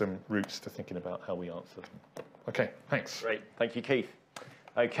it gives some roots to thinking about how we answer them. Okay, thanks. Great, thank you, Keith.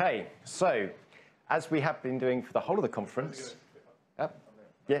 Okay, so as we have been doing for the whole of the conference,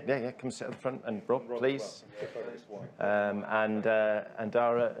 yeah, come sit at the front, and Rob, please. And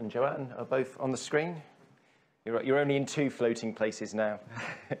Dhara and Joanne are both on the screen. You're only in 2 floating places now.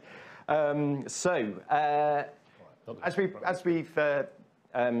 As we've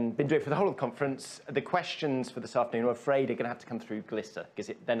been doing for the whole of the conference, the questions for this afternoon, I'm afraid, are going to have to come through Glister, because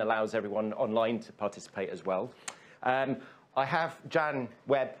it then allows everyone online to participate as well. I have Jan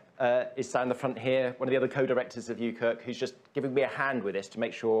Webb is down the front here, one of the other co-directors of UKirk, who's just giving me a hand with this to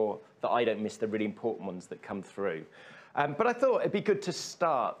make sure that I don't miss the really important ones that come through. But I thought it'd be good to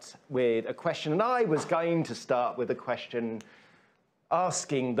start with a question, and I was going to start with a question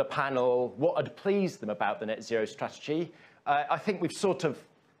asking the panel what had pleased them about the net zero strategy. I think we've sort of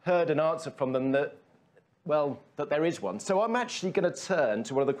heard an answer from them that, well, that there is one. So I'm actually going to turn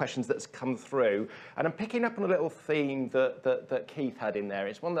to one of the questions that's come through, and I'm picking up on a little theme that Keith had in there.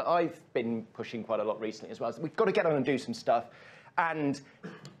 It's one that I've been pushing quite a lot recently as well. We've got to get on and do some stuff, and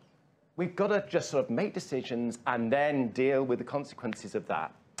we've got to just sort of make decisions and then deal with the consequences of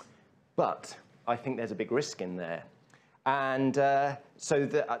that. But I think there's a big risk in there. And so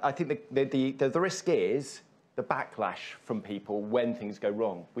I think the risk is the backlash from people when things go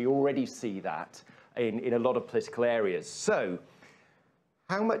wrong. We already see that in a lot of political areas. So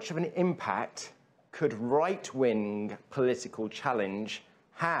how much of an impact could right-wing political challenge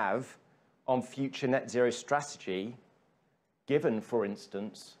have on future net zero strategy, given, for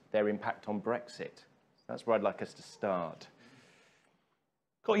instance, their impact on Brexit? That's where I'd like us to start.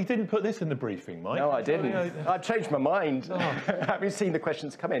 God, you didn't put this in the briefing, Mike. No, I didn't. I've changed my mind. Oh. Having seen the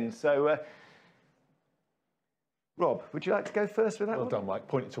questions come in. So, Rob, would you like to go first with that one? Well done, Mike.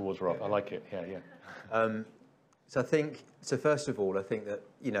 Point it towards Rob. I like it. Yeah. So first of all, I think that,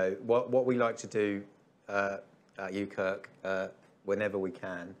 what we like to do at UKirk whenever we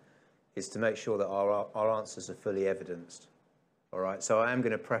can is to make sure that our answers are fully evidenced. All right. So I am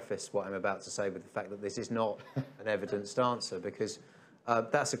going to preface what I'm about to say with the fact that this is not an evidenced answer, because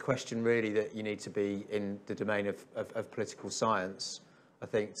that's a question really that you need to be in the domain of political science, I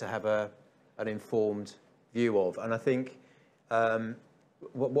think, to have an informed view of. And I think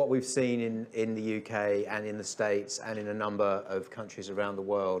what we've seen in the UK and in the States and in a number of countries around the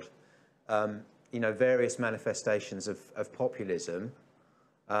world, various manifestations of populism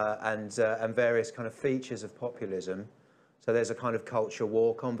and various kind of features of populism. So there's a kind of culture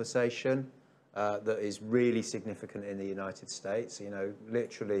war conversation that is really significant in the United States.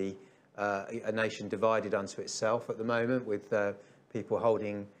 Literally a nation divided unto itself at the moment, with people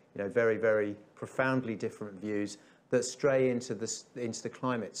holding very, very profoundly different views that stray into the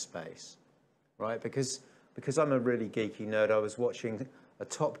climate space, right? Because I'm a really geeky nerd, I was watching a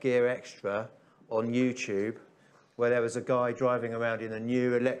Top Gear extra on YouTube where there was a guy driving around in a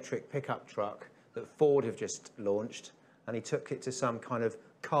new electric pickup truck that Ford have just launched, and he took it to some kind of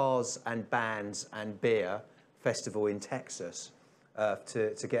cars and bands and beer festival in Texas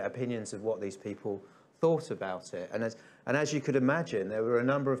to get opinions of what these people thought about it. And as you could imagine, there were a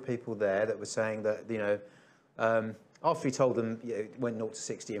number of people there that were saying that, after he told them it went 0 to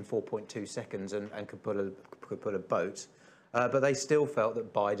 60 in 4.2 seconds and could put a boat, but they still felt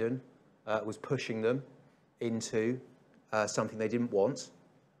that Biden was pushing them into something they didn't want,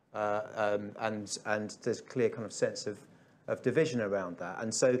 and there's a clear kind of sense of division around that.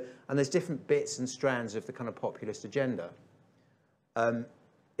 And there's different bits and strands of the kind of populist agenda.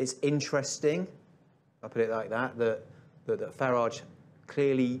 It's interesting, I'll put it like that, that Farage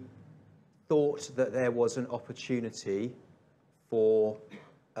clearly thought that there was an opportunity for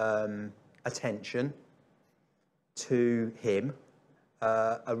attention to him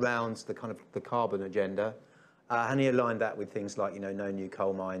around the kind of the carbon agenda, and he aligned that with things like, you know, no new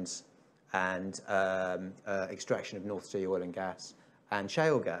coal mines and extraction of North Sea oil and gas and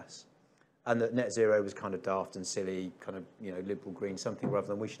shale gas, and that net zero was kind of daft and silly, kind of, you know, liberal green something rather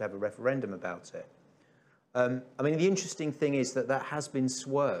than we should have a referendum about it. I mean, the interesting thing is that has been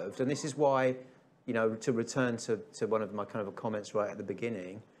swerved, and this is why, you know, to return to one of my kind of comments right at the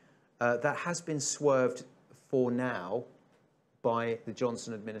beginning, that has been swerved for now by the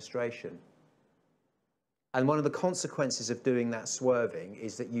Johnson administration. And one of the consequences of doing that swerving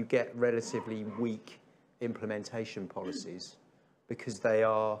is that you get relatively weak implementation policies, because they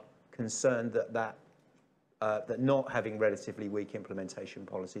are concerned that not having relatively weak implementation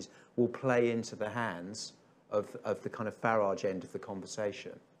policies will play into the hands of the kind of Farage end of the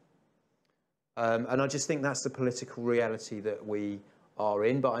conversation. And I just think that's the political reality that we are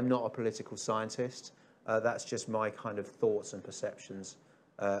in, but I'm not a political scientist. That's just my kind of thoughts and perceptions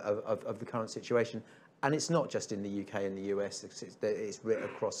of the current situation. And it's not just in the UK and the US, it's written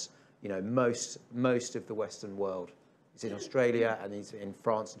across, you know, most of the Western world. It's in Australia, and it's in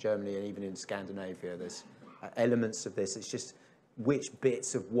France and Germany, and even in Scandinavia. There's elements of this. It's just which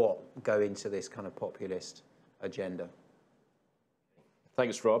bits of what go into this kind of populist agenda.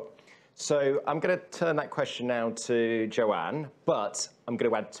 Thanks, Rob. So I'm going to turn that question now to Joanne, but I'm going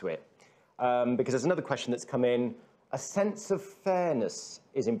to add to it, because there's another question that's come in. A sense of fairness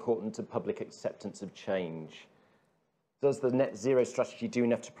is important to public acceptance of change. Does the net zero strategy do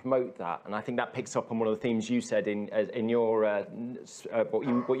enough to promote that? And I think that picks up on one of the themes you said in your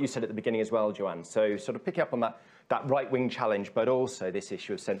what you said at the beginning as well, Joanne. So sort of picking up on that right-wing challenge, but also this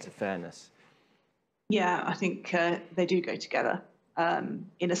issue of sense of fairness. Yeah, I think they do go together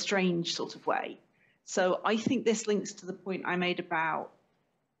in a strange sort of way. So I think this links to the point I made about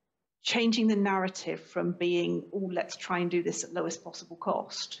changing the narrative from being, oh, let's try and do this at lowest possible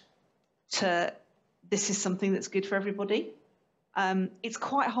cost, to this is something that's good for everybody. It's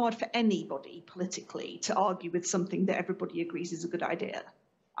quite hard for anybody politically to argue with something that everybody agrees is a good idea.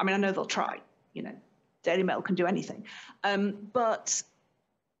 I mean, I know they'll try, you know, Daily Mail can do anything. But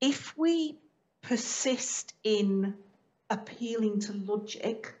if we persist in appealing to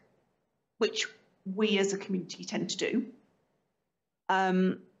logic, which we as a community tend to do,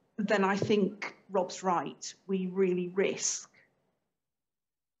 then I think Rob's right. We really risk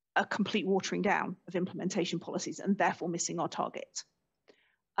a complete watering down of implementation policies and therefore missing our target.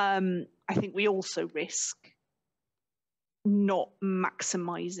 I think we also risk not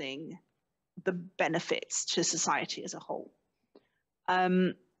maximising the benefits to society as a whole.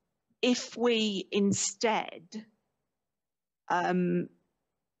 If we instead get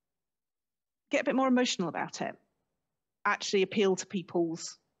a bit more emotional about it, actually appeal to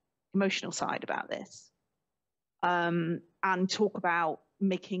people's emotional side about this, and talk about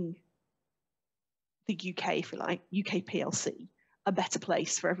making the UK, if you like, UK PLC, a better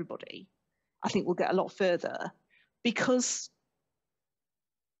place for everybody, I think we'll get a lot further, because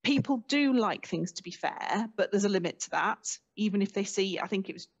people do like things to be fair, but there's a limit to that. Even if they see, I think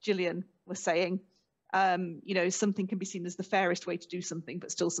it was Gillian was saying, you know, something can be seen as the fairest way to do something,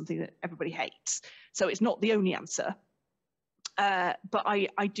 but still something that everybody hates. So it's not the only answer. But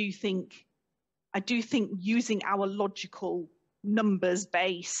I do think using our logical,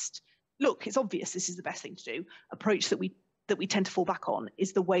 numbers-based, look, it's obvious this is the best thing to do, approach that we tend to fall back on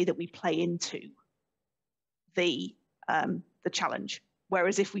is the way that we play into the challenge.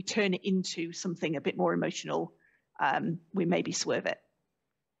 Whereas if we turn it into something a bit more emotional, we maybe swerve it.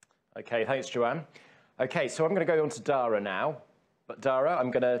 Okay, thanks, Joanne. Okay, so I'm going to go on to Dhara now. But Dhara, I'm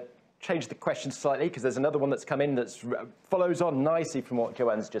going to change the question slightly because there's another one that's come in that follows on nicely from what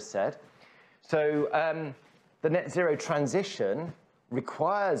Joanne's just said. So the net zero transition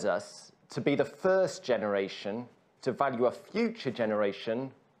requires us to be the first generation to value a future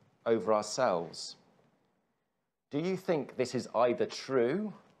generation over ourselves. Do you think this is either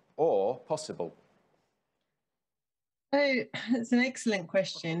true or possible? So it's an excellent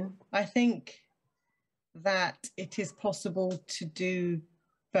question. I think that it is possible to do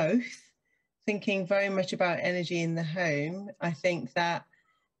both. Thinking very much about energy in the home, I think that,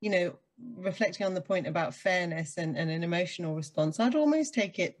 you know, reflecting on the point about fairness and an emotional response, I'd almost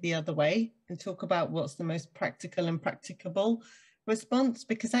take it the other way and talk about what's the most practical and practicable response,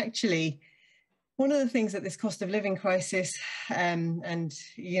 because actually one of the things that this cost of living crisis and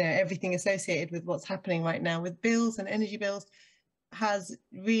everything associated with what's happening right now with bills and energy bills has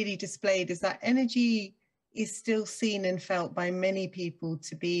really displayed is that energy is still seen and felt by many people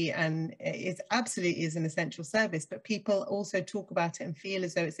to be, and is absolutely is an essential service, but people also talk about it and feel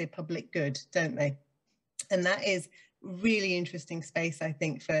as though it's a public good, don't they? And that is really interesting space, I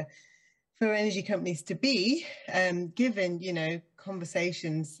think, for energy companies to be, given,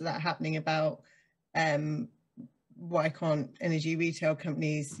 conversations that are happening about why can't energy retail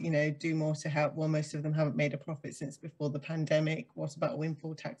companies, do more to help? Well, most of them haven't made a profit since before the pandemic. What about a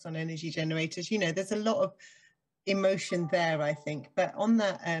windfall tax on energy generators? There's a lot of emotion there, I think. But on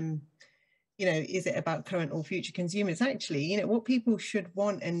that, is it about current or future consumers? Actually, what people should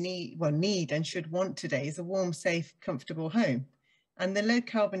want and need and should want today is a warm, safe, comfortable home. And the low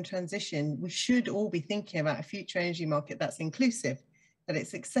carbon transition, we should all be thinking about a future energy market that's inclusive, that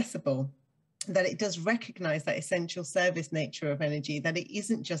it's accessible, that it does recognize that essential service nature of energy, that it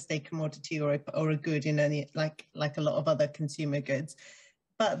isn't just a commodity or a good in any like a lot of other consumer goods,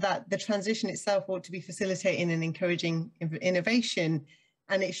 but that the transition itself ought to be facilitating and encouraging innovation,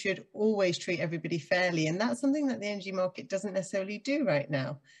 and it should always treat everybody fairly. And that's something that the energy market doesn't necessarily do right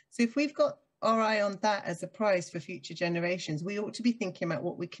now. So if we've got our eye on that as a prize for future generations, we ought to be thinking about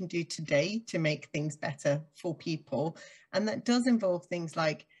what we can do today to make things better for people. And that does involve things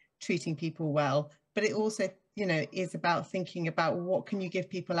like treating people well, but it also, is about thinking about what can you give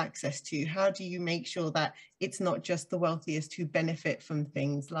people access to? How do you make sure that it's not just the wealthiest who benefit from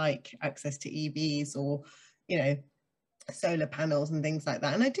things like access to EVs or, solar panels and things like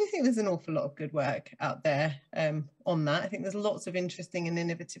that? And I do think there's an awful lot of good work out there on that. I think there's lots of interesting and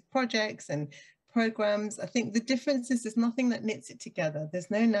innovative projects and programs. I think the difference is there's nothing that knits it together. There's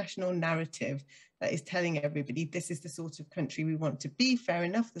no national narrative that is telling everybody this is the sort of country we want to be. Fair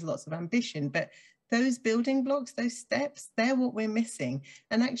enough, there's lots of ambition, but those building blocks, those steps, they're what we're missing.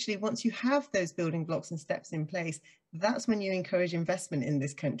 And actually, once you have those building blocks and steps in place, that's when you encourage investment in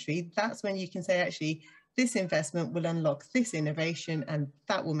this country. That's when you can say, actually, this investment will unlock this innovation and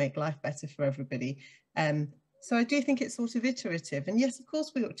that will make life better for everybody. So I do think it's sort of iterative. And yes, of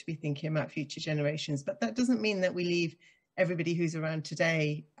course, we ought to be thinking about future generations, but that doesn't mean that we leave everybody who's around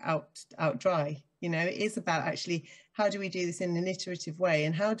today out dry. It is about actually, how do we do this in an iterative way?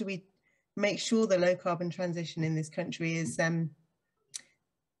 And how do we make sure the low carbon transition in this country is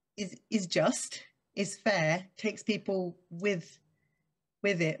just, is fair, takes people with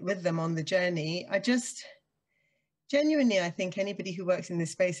them on the journey. I think anybody who works in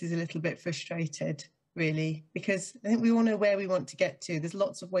this space is a little bit frustrated, really, because I think we all know where we want to get to. There's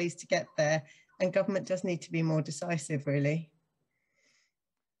lots of ways to get there, and government does need to be more decisive, really.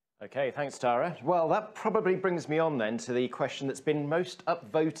 Okay, thanks, Dhara. Well, that probably brings me on then to the question that's been most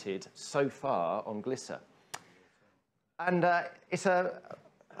upvoted so far on Glisser. And it's a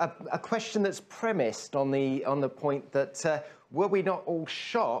question that's premised on the point that were we not all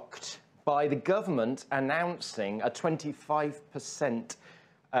shocked by the government announcing a 25%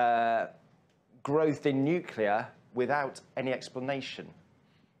 growth in nuclear without any explanation?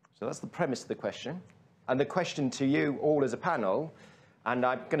 So that's the premise of the question. And the question to you all as a panel, and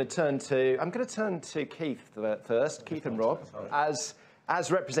I'm going to turn to Keith first, Keith and Rob, as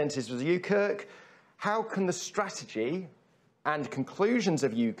representatives of UKirk. How can the strategy and conclusions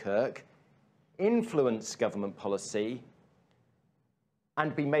of UKirk influence government policy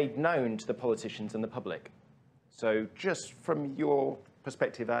and be made known to the politicians and the public? So just from your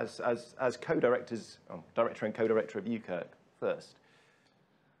perspective as co-directors, director and co-director of UKirk first.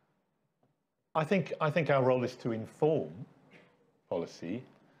 I think our role is to inform policy.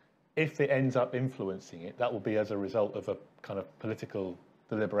 If it ends up influencing it, that will be as a result of a kind of political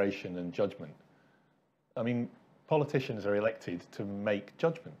deliberation and judgment. I mean, politicians are elected to make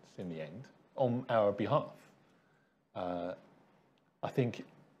judgments in the end on our behalf. I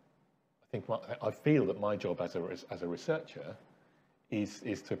feel that my job as a researcher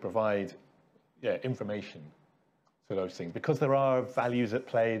is to provide information to those things, because there are values at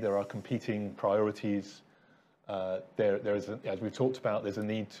play, there are competing priorities. There is, as we've talked about, there's a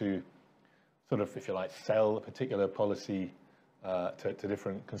need to sort of, if you like, sell a particular policy to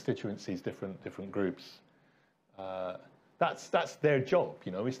different constituencies, different groups. That's their job,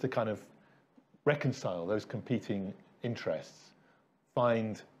 is to kind of reconcile those competing interests,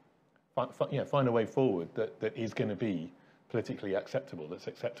 find a way forward that is going to be politically acceptable, that's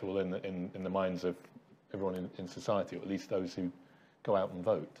acceptable in the minds of everyone in society, or at least those who go out and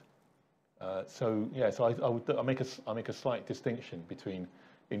vote. So I make a slight distinction between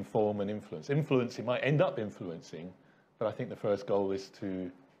inform and influence. Influence, it might end up influencing, but I think the first goal is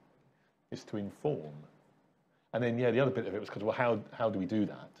to inform. And then, the other bit of it was because, well, how do we do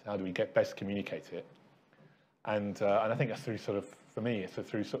that? How do we best communicate it? And I think that's through for me, it's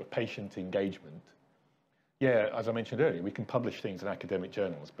through patient engagement. Yeah, as I mentioned earlier, we can publish things in academic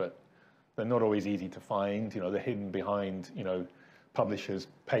journals, but they're not always easy to find. They're hidden behind, publishers'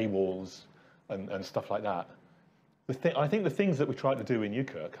 paywalls and stuff like that. I think the things that we tried to do in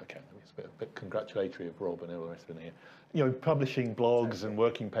UKirk, it's a bit congratulatory of Rob and all the rest of it here, publishing blogs and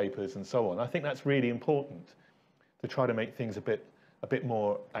working papers and so on. I think that's really important to try to make things a bit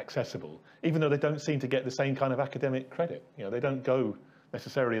more accessible, even though they don't seem to get the same kind of academic credit. They don't go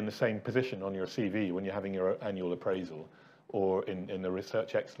necessarily in the same position on your CV when you're having your annual appraisal or in the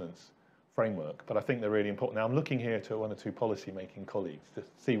research excellence framework. But I think they're really important. Now, I'm looking here to one or two policy-making colleagues to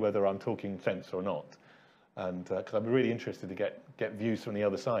see whether I'm talking sense or not. And because I'm really interested to get views from the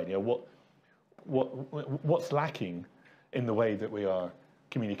other side. What's lacking in the way that we are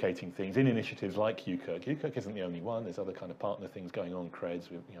communicating things in initiatives like UKirk. UKirk isn't the only one. There's other kind of partner things going on, CREDS,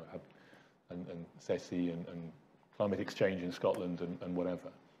 and CESI and Climate Exchange in Scotland and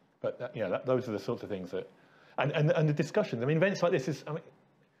whatever. But those are the sorts of things that, and the discussions. I mean, events like this is,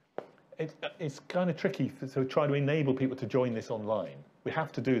 it's kind of tricky to try to enable people to join this online. We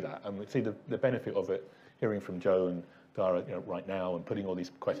have to do that, and we see the benefit of it. Hearing from Joe and Dhara, right now, and putting all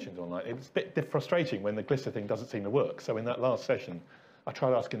these questions online. It's a bit frustrating when the Glister thing doesn't seem to work. So in that last session, I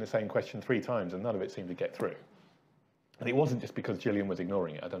tried asking the same question 3 times, and none of it seemed to get through. And it wasn't just because Gillian was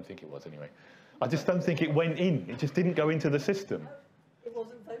ignoring it. I don't think it was, anyway. I just don't think it went in. It just didn't go into the system. It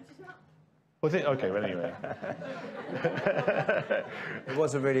wasn't voted up. Was it? Okay, well, anyway. It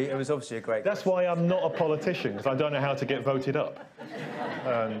was obviously a great That's why I'm not a politician, because I don't know how to get voted up.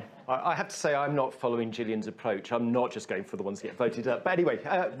 I have to say I'm not following Gillian's approach. I'm not just going for the ones that get voted up. But anyway,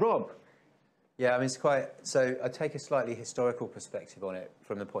 Rob. Yeah, it's quite... So I take a slightly historical perspective on it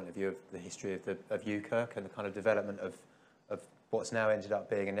from the point of view of the history of UKirk and the kind of development of what's now ended up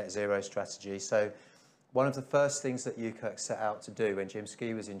being a net zero strategy. So one of the first things that UKirk set out to do when Jim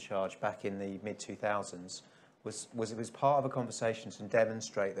Skee was in charge back in the mid-2000s was it was part of a conversation to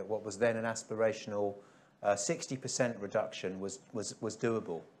demonstrate that what was then an aspirational 60% reduction was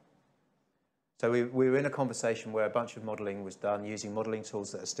doable. So we were in a conversation where a bunch of modelling was done using modelling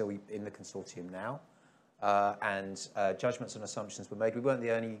tools that are still in the consortium now, and judgments and assumptions were made. We weren't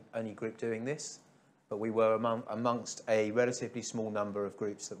the only group doing this, but we were amongst a relatively small number of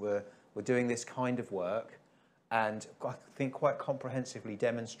groups that were doing this kind of work, and I think quite comprehensively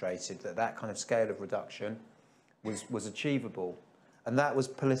demonstrated that kind of scale of reduction was achievable, and that was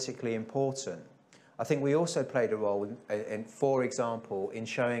politically important. I think we also played a role for example, in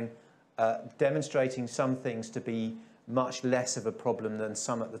showing demonstrating some things to be much less of a problem than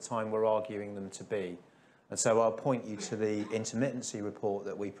some at the time were arguing them to be. And so I'll point you to the intermittency report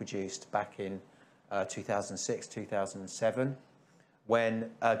that we produced back in 2006, 2007, when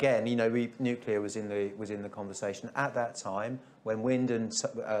again, nuclear was in the conversation at that time, when wind and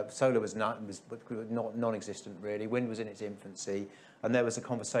solar was non-existent really. Wind was in its infancy, and there was a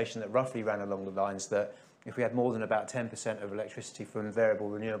conversation that roughly ran along the lines that if we had more than about 10% of electricity from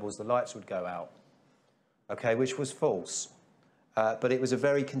variable renewables, the lights would go out, okay, which was false. But it was a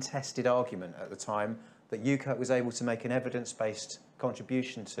very contested argument at the time that UKirk was able to make an evidence-based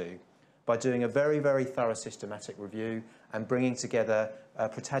contribution to by doing a very, very thorough systematic review and bringing together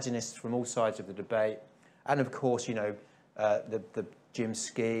protagonists from all sides of the debate. And of course, the Jim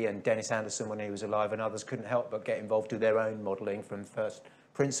Skee and Dennis Anderson when he was alive and others couldn't help but get involved with their own modelling from first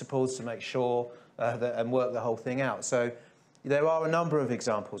principles to make sure and work the whole thing out. So there are a number of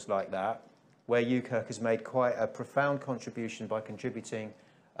examples like that where UKirk has made quite a profound contribution by contributing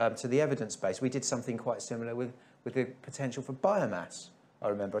to the evidence base. We did something quite similar with the potential for biomass. I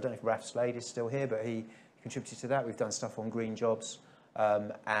remember, I don't know if Raf Slade is still here, but he contributed to that. We've done stuff on green jobs.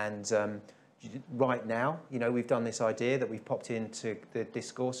 Right now, we've done this idea that we've popped into the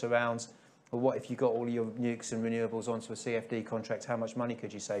discourse around, well, what if you got all your nukes and renewables onto a CFD contract, how much money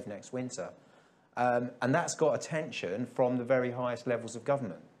could you save next winter? And that's got attention from the very highest levels of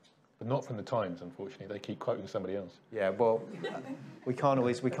government. But not from the Times, unfortunately. They keep quoting somebody else. Yeah, well, we can't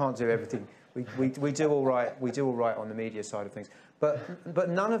do everything. We do all right. We do all right on the media side of things. But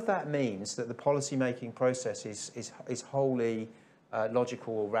none of that means that the policy-making process is wholly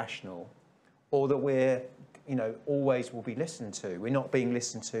logical or rational, or that we're, always will be listened to. We're not being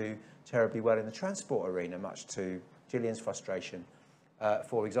listened to terribly well in the transport arena, much to Gillian's frustration.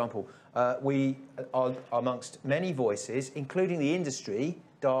 For example, we are amongst many voices, including the industry,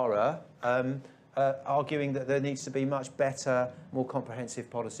 Dhara, arguing that there needs to be much better, more comprehensive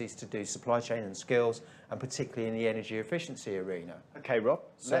policies to do supply chain and skills, and particularly in the energy efficiency arena. Okay, Rob.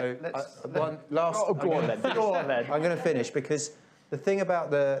 So go on then. I'm going to finish because the thing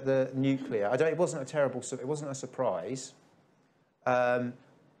about the nuclear, it wasn't a surprise, and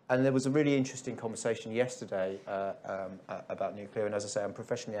there was a really interesting conversation yesterday about nuclear. And as I say, I'm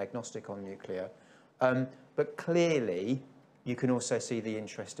professionally agnostic on nuclear, but clearly you can also see the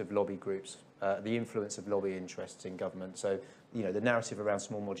interest of lobby groups, the influence of lobby interests in government. So the narrative around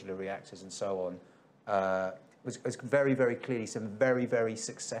small modular reactors and so on was very, very clearly some very, very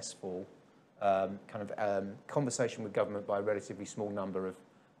successful conversation with government by a relatively small number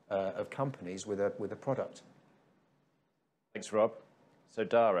of companies with a product. Thanks, Rob. So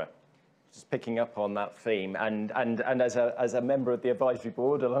Dhara, just picking up on that theme, and as a member of the advisory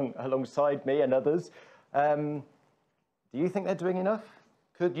board alongside me and others, do you think they're doing enough?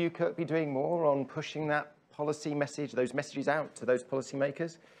 Could UKIRK be doing more on pushing that policy message, those messages out to those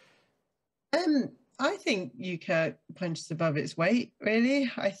policymakers? I think UKIRK punches above its weight, really.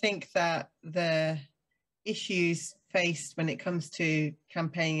 I think that the issues faced when it comes to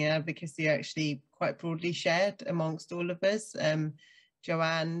campaigning and advocacy are actually quite broadly shared amongst all of us.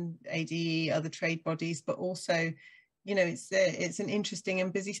 Joanne, ADE, other trade bodies, but also, it's an interesting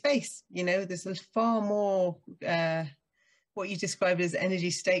and busy space. There's far more what you described as energy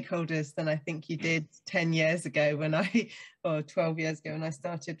stakeholders than I think you did 10 years ago or 12 years ago when I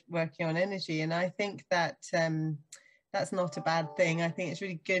started working on energy. And I think that that's not a bad thing. I think it's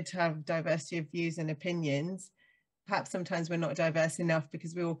really good to have diversity of views and opinions. Perhaps sometimes we're not diverse enough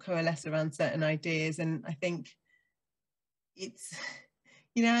because we all coalesce around certain ideas. And I think it's,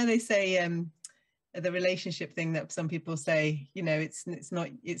 they say the relationship thing that some people say, it's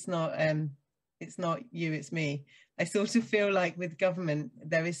not you, it's me. I sort of feel like with government,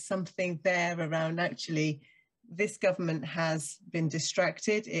 there is something there around actually this government has been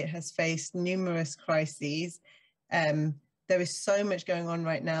distracted. It has faced numerous crises. There is so much going on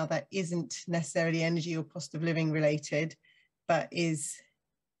right now that isn't necessarily energy or cost of living related, but is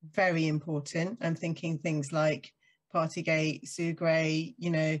very important. I'm thinking things like Partygate, Sue Gray,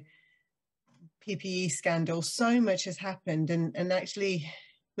 PPE scandal. So much has happened. And actually,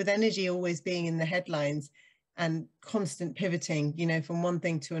 with energy always being in the headlines and constant pivoting, from one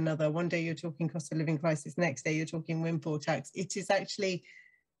thing to another. One day you're talking cost of living crisis, next day you're talking windfall tax. It is actually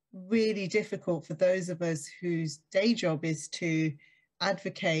really difficult for those of us whose day job is to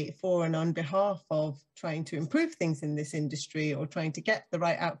advocate for and on behalf of trying to improve things in this industry or trying to get the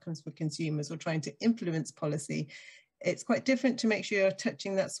right outcomes for consumers or trying to influence policy. It's quite different to make sure you're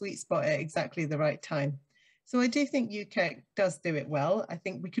touching that sweet spot at exactly the right time. So I do think UKIRK does do it well. I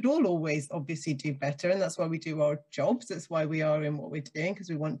think we could all always obviously do better, and that's why we do our jobs. That's why we are in what we're doing, because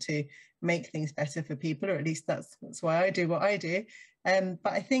we want to make things better for people, or at least that's why I do what I do.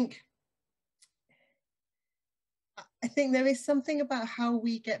 But I think there is something about how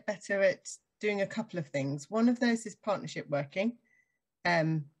we get better at doing a couple of things. One of those is partnership working,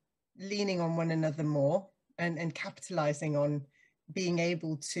 leaning on one another more and capitalizing on being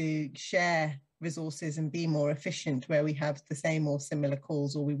able to share resources and be more efficient where we have the same or similar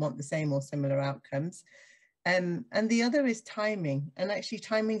calls or we want the same or similar outcomes. And the other is timing. And actually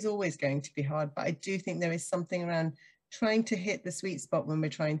timing is always going to be hard, but I do think there is something around trying to hit the sweet spot when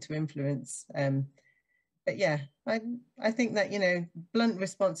we're trying to influence. But yeah, I think that, blunt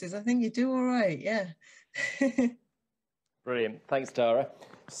responses, I think you do all right, yeah. Brilliant, thanks Dhara.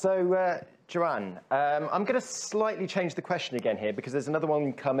 So Joanne, I'm going to slightly change the question again here because there's another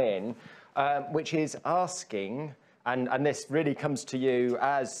one come in, which is asking, and this really comes to you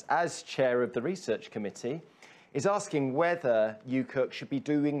as chair of the research committee, is asking whether UKIRK should be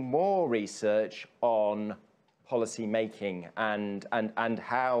doing more research on policy making and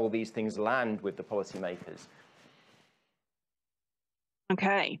how these things land with the policymakers.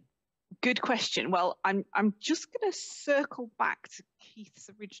 Okay, good question. Well, I'm just going to circle back to Keith's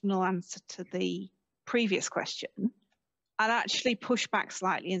original answer to the previous question and actually push back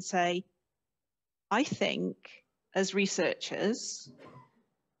slightly and say, I think as researchers,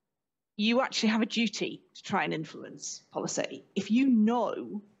 you actually have a duty to try and influence policy. If you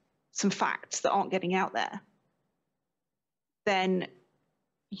know some facts that aren't getting out there, then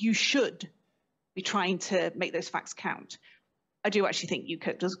you should be trying to make those facts count. I do actually think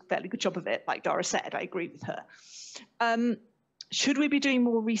UKIRK does a fairly good job of it, like Dhara said, I agree with her. Should we be doing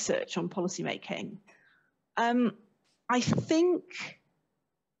more research on policymaking? I think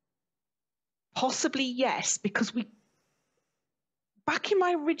possibly yes, because back in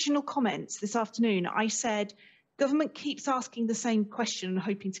my original comments this afternoon, I said Government keeps asking the same question and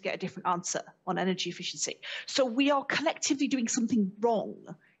hoping to get a different answer on energy efficiency. So we are collectively doing something wrong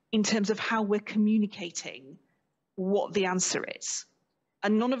in terms of how we're communicating what the answer is.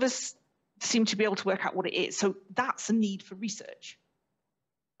 And none of us seem to be able to work out what it is. So that's a need for research.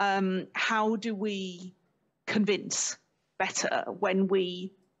 How do we convince better when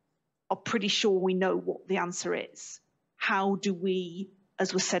we are pretty sure we know what the answer is? How do we,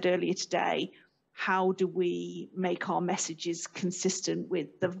 as was said earlier today, how do we make our messages consistent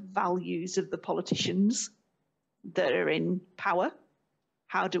with the values of the politicians that are in power?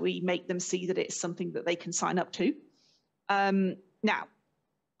 How do we make them see that it's something that they can sign up to? Now,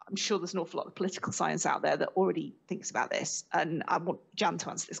 I'm sure there's an awful lot of political science out there that already thinks about this, and I want Jan to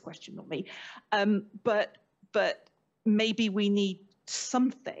answer this question, not me. But maybe we need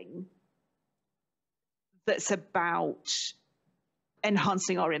something that's about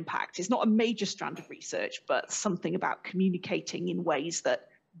enhancing our impact. It's not a major strand of research, but something about communicating in ways that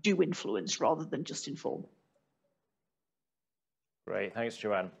do influence rather than just inform. Great, thanks,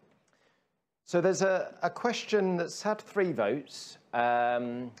 Joanne. So there's a question that's had 3 votes, so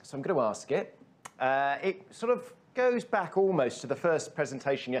I'm going to ask it. It sort of goes back almost to the first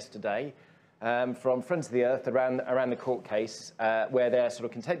presentation yesterday from Friends of the Earth around the court case, where their sort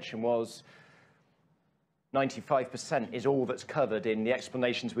of contention was 95% is all that's covered in the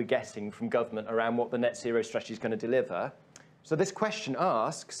explanations we're getting from government around what the net zero strategy is going to deliver. So this question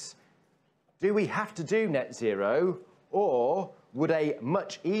asks, do we have to do net zero, or would a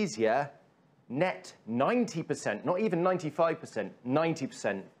much easier net 90%, not even 95%,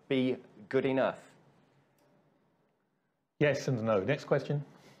 90% be good enough? Yes and no. Next question.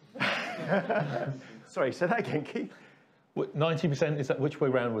 Sorry, say that again, Keith. 90%, is that, which way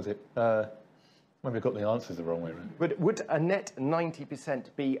round was it? Maybe I got the answers the wrong way around. Would a net 90%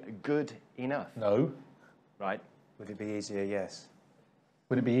 be good enough? No. Right. Would it be easier? Yes.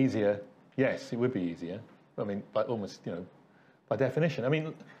 Would it be easier? Yes, it would be easier. I mean, by almost, you know, by definition. I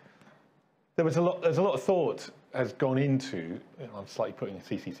mean, there's a lot of thought has gone into, you know, I'm slightly putting a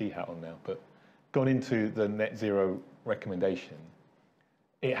CCC hat on now, but gone into the net zero recommendation.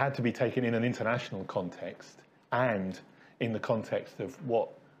 It had to be taken in an international context and in the context of what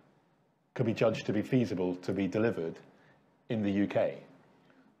could be judged to be feasible to be delivered in the UK.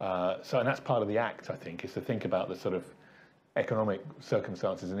 And that's part of the Act, I think, is to think about the sort of economic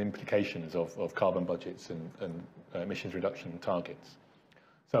circumstances and implications of carbon budgets and emissions reduction targets.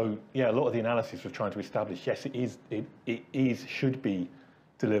 So, yeah, a lot of the analysis was trying to establish, yes, it should be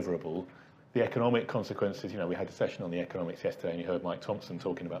deliverable. The economic consequences, you know, we had a session on the economics yesterday, and you heard Mike Thompson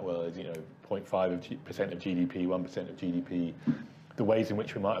talking about, well, you know, 0.5% of GDP, 1% of GDP, the ways in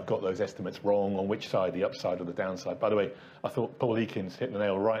which we might have got those estimates wrong, on which side, the upside or the downside. By the way, I thought Paul Eakins hit the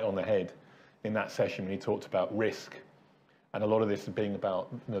nail right on the head in that session when he talked about risk, and a lot of this being about,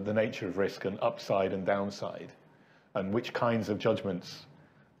 you know, the nature of risk and upside and downside, and which kinds of judgments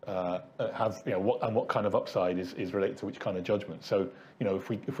have, you know, what kind of upside is related to which kind of judgment. So, you know,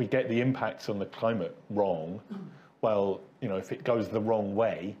 if we get the impacts on the climate wrong, well, you know, if it goes the wrong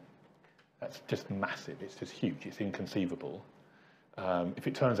way, that's just massive. It's just huge. It's inconceivable. If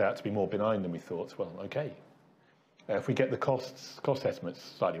it turns out to be more benign than we thought, well, okay. If we get the cost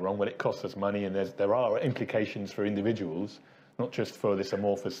estimates slightly wrong, well, it costs us money, and there are implications for individuals, not just for this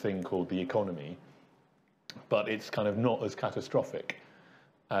amorphous thing called the economy, but it's kind of not as catastrophic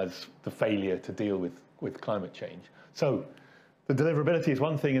as the failure to deal with climate change. So the deliverability is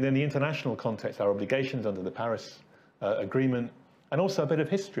one thing, and then the international context, our obligations under the Paris Agreement, and also a bit of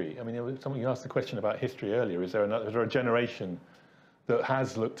history. I mean, you asked the question about history earlier. Is there a generation that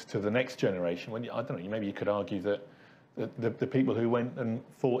has looked to the next generation? When I don't know, maybe you could argue that the people who went and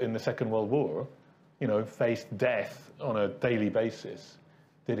fought in the Second World War, you know, faced death on a daily basis,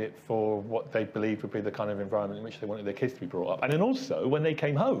 did it for what they believed would be the kind of environment in which they wanted their kids to be brought up. And then also, when they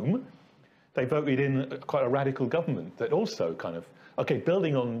came home, they voted in quite a radical government that also kind of, okay,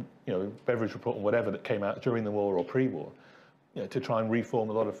 building on, you know, Beveridge Report and whatever that came out during the war or pre-war, you know, to try and reform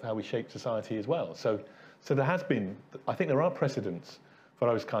a lot of how we shape society as well. So there has been, I think there are precedents for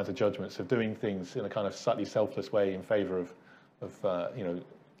those kinds of judgments of doing things in a kind of slightly selfless way in favour of you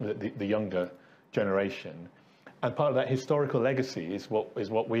know, the younger generation. And part of that historical legacy is what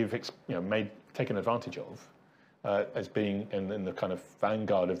we've, you know, taken advantage of as being in the kind of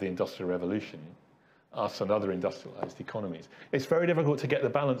vanguard of the Industrial Revolution, us and other industrialised economies. It's very difficult to get the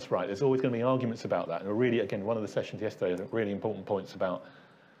balance right. There's always going to be arguments about that. And really, again, one of the sessions yesterday, I think, really important points about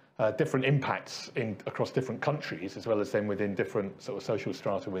different impacts across different countries, as well as then within different sort of social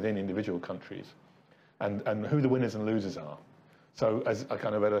strata within individual countries, and who the winners and losers are. So as a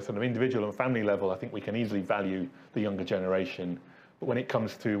kind of at a sort of individual and family level, I think we can easily value the younger generation. But when it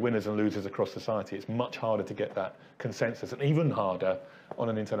comes to winners and losers across society, it's much harder to get that consensus, and even harder on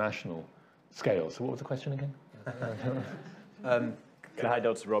an international scale. So what was the question again? Can I hand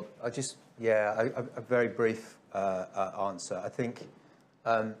on to Rob? A very brief answer. I think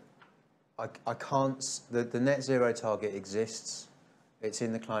I can't. The net zero target exists. It's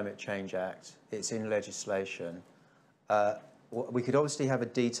in the Climate Change Act. It's in legislation. We could obviously have a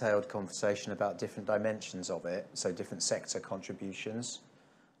detailed conversation about different dimensions of it, so different sector contributions.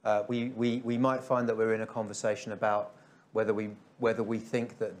 We might find that we're in a conversation about whether we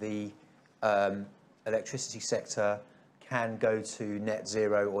think that the electricity sector can go to net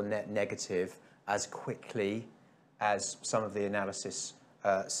zero or net negative as quickly as some of the analysis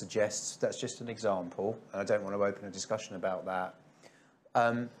suggests. That's just an example, and I don't want to open a discussion about that.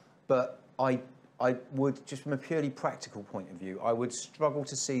 But I would, just from a purely practical point of view, I would struggle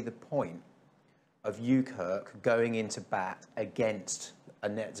to see the point of UKIRK going into bat against a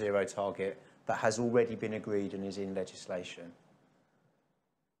net zero target that has already been agreed and is in legislation.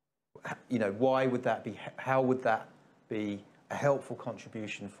 You know, why would that be? How would that be a helpful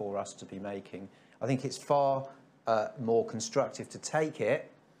contribution for us to be making? I think it's far more constructive to take it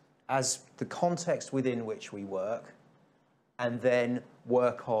as the context within which we work, and then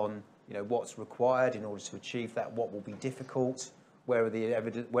work on, you know, what's required in order to achieve that, what will be difficult, where are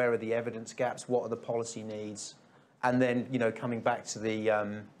the evidence gaps, what are the policy needs, and then, you know, coming back to the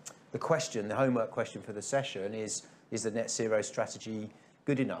question, the homework question for the session is the net zero strategy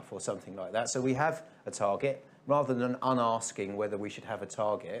good enough or something like that? So we have a target. Rather than unasking whether we should have a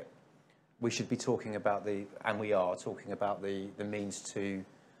target, we should be talking about and we are talking about the means to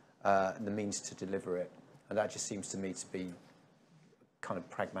deliver it, and that just seems to me to be kind of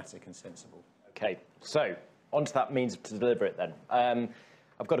pragmatic and sensible. Okay, so on to that means to deliver it then.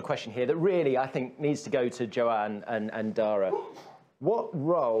 I've got a question here that really I think needs to go to Joanne and Dhara. What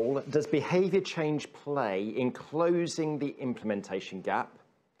role does behaviour change play in closing the implementation gap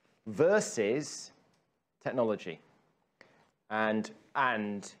versus technology? And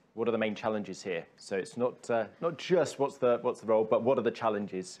what are the main challenges here? So it's not just what's the role, but what are the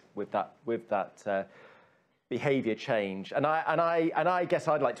challenges with that behaviour change? And I guess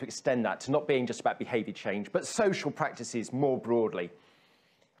I'd like to extend that to not being just about behaviour change, but social practices more broadly.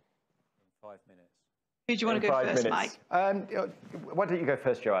 5 minutes. Who do you want to go first, Mike? Why don't you go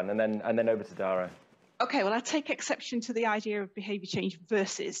first, Joanne, and then over to Dhara. Okay, well, I take exception to the idea of behaviour change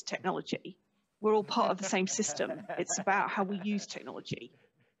versus technology. We're all part of the same system. It's about how we use technology.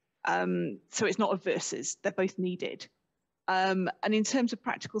 So it's not a versus, they're both needed. And in terms of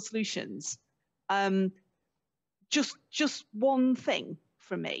practical solutions, just one thing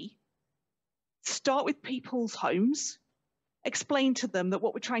from me. Start with people's homes. Explain to them that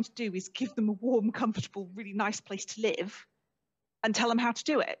what we're trying to do is give them a warm, comfortable, really nice place to live, and tell them how to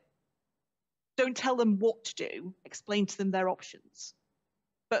do it. Don't tell them what to do. Explain to them their options.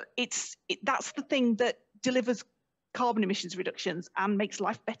 But that's the thing that delivers carbon emissions reductions and makes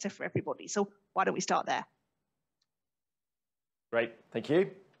life better for everybody. So why don't we start there? Great, thank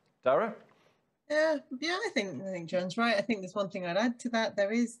you. Dhara? Yeah, I think John's right. I think there's one thing I'd add to that.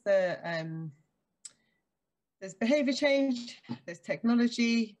 There is there's behaviour change, there's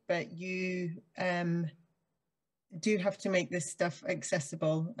technology, but you do have to make this stuff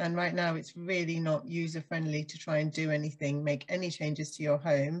accessible. And right now it's really not user friendly to try and do anything, make any changes to your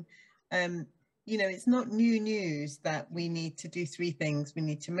home. You know, it's not new news that we need to do 3 things. We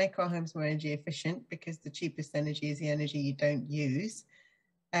need to make our homes more energy efficient because the cheapest energy is the energy you don't use.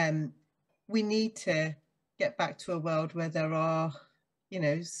 We need to get back to a world where there are, you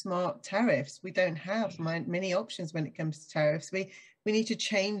know, smart tariffs. We don't have many options when it comes to tariffs. We need to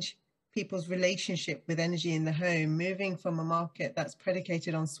change people's relationship with energy in the home, moving from a market that's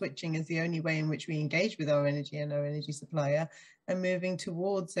predicated on switching as the only way in which we engage with our energy and our energy supplier, and moving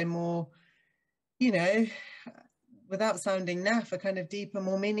towards a more, you know, without sounding naff, a kind of deeper,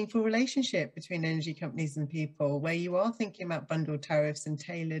 more meaningful relationship between energy companies and people, where you are thinking about bundled tariffs and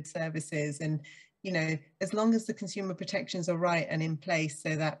tailored services. And, you know, as long as the consumer protections are right and in place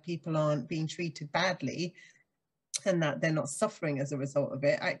so that people aren't being treated badly and that they're not suffering as a result of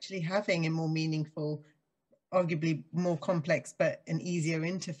it, actually having a more meaningful, arguably more complex, but an easier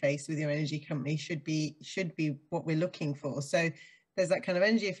interface with your energy company should be what we're looking for. So there's that kind of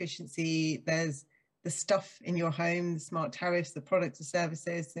energy efficiency, there's the stuff in your home, the smart tariffs, the products and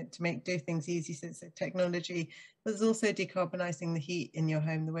services to do things easy, so it's technology. But there's also decarbonising the heat in your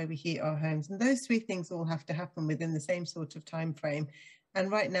home, the way we heat our homes. And those 3 things all have to happen within the same sort of time frame.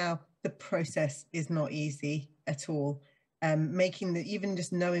 And right now, the process is not easy at all. making even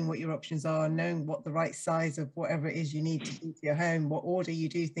just knowing what your options are, knowing what the right size of whatever it is you need to do to your home, what order you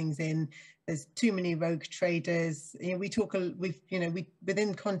do things in. There's too many rogue traders. We talk,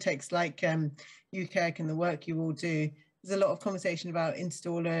 within contexts like UKEC and the work you all do, there's a lot of conversation about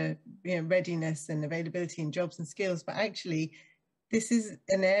installer readiness and availability and jobs and skills, but actually this is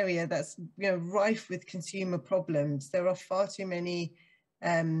an area that's rife with consumer problems. There are far too many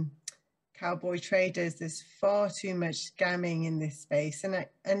cowboy traders. There's far too much scamming in this space, and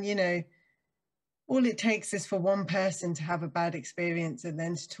all it takes is for one person to have a bad experience and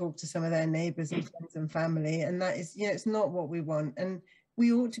then to talk to some of their neighbours and friends and family, and that is it's not what we want. And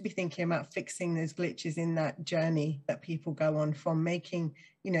we ought to be thinking about fixing those glitches in that journey that people go on, from making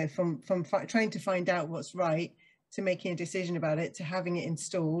from trying to find out what's right, to making a decision about it, to having it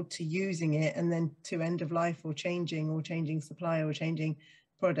installed, to using it, and then to end of life or changing supply or changing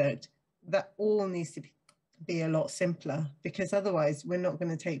product. That all needs to be a lot simpler, because otherwise we're not going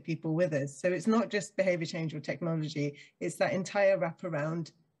to take people with us. So it's not just behavior change or technology, it's that entire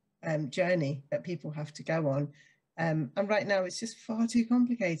wraparound journey that people have to go on. And right now it's just far too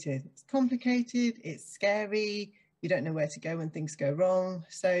complicated. It's complicated, it's scary, you don't know where to go when things go wrong.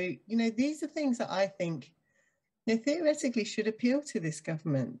 So, these are things that I think theoretically should appeal to this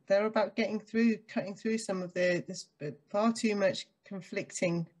government. They're about cutting through some of this far too much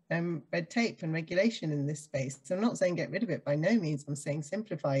conflicting red tape and regulation in this space. So I'm not saying get rid of it, by no means. I'm saying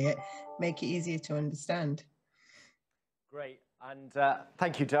simplify it, make it easier to understand. Great, and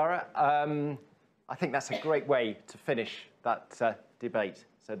thank you, Dhara. I think that's a great way to finish that debate.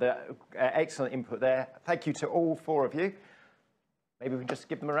 So excellent input there. Thank you to all four of you. Maybe we can just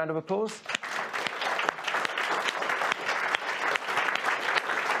give them a round of applause.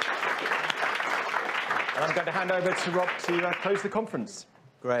 And I'm going to hand over to Rob to close the conference.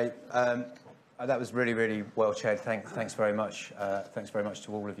 Great. That was really, really well chaired. Thanks very much. Thanks very much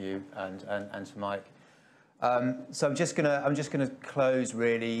to all of you and to Mike. So I'm just gonna close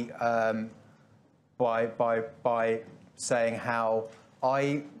really by saying how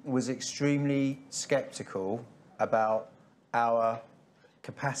I was extremely sceptical about our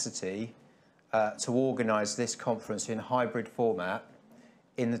capacity to organise this conference in hybrid format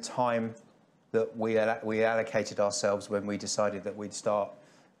in the time that we allocated ourselves when we decided that we'd start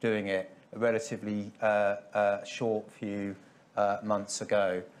doing it a relatively short few months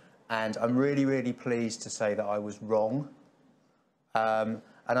ago. And I'm really, really pleased to say that I was wrong. And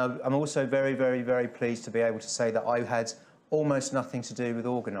I'm also very, very, very pleased to be able to say that I had almost nothing to do with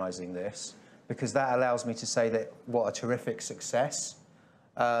organising this, because that allows me to say that what a terrific success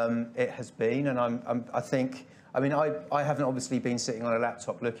it has been. And I haven't obviously been sitting on a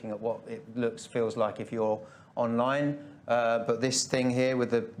laptop looking at what it feels like if you're online, but this thing here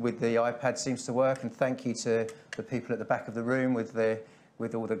with the iPad seems to work. And thank you to the people at the back of the room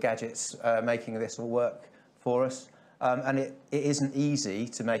with all the gadgets making this all work for us. And it isn't easy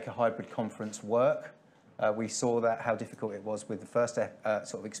to make a hybrid conference work. We saw how difficult it was with the first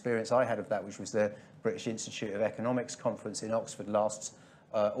sort of experience I had of that, which was the British Institute of Economics conference in Oxford last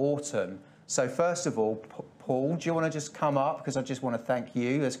autumn. So first of all, Paul, do you want to just come up, because I just want to thank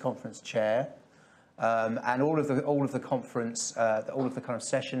you as conference chair, and all of the conference, all of the kind of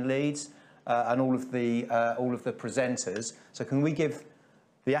session leads, and all of the presenters. So can we give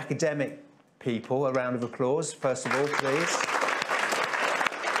the academic people a round of applause first of all, please?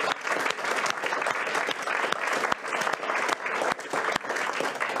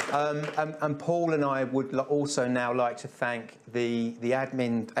 And Paul and I would also now like to thank the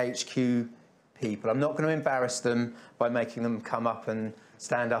admin HQ people. I'm not going to embarrass them by making them come up and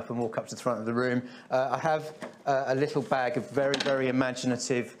stand up and walk up to the front of the room. I have a little bag of very, very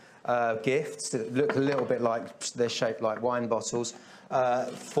imaginative gifts that look a little bit like they're shaped like wine bottles.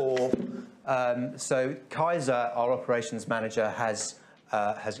 So Kaiser, our operations manager, has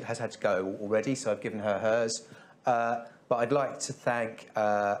had to go already, so I've given her hers. But I'd like to thank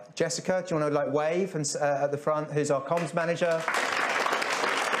Jessica. Do you want to wave and, at the front? Who's our comms manager?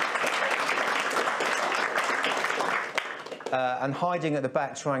 And hiding at the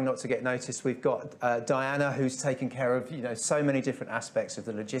back, trying not to get noticed, we've got Diana, who's taken care of so many different aspects of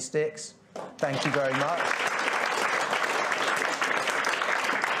the logistics. Thank you very much.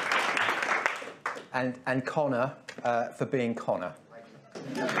 And Connor for being Connor.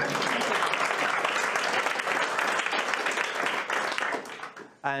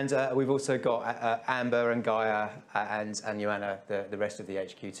 And we've also got Amber and Gaia and Joanna, the rest of the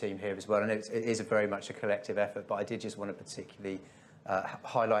HQ team here as well. And it is very much a collective effort, but I did just want to particularly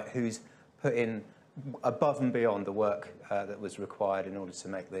highlight who's put in above and beyond the work that was required in order to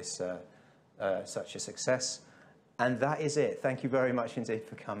make this such a success. And that is it. Thank you very much indeed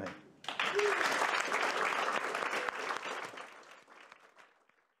for coming.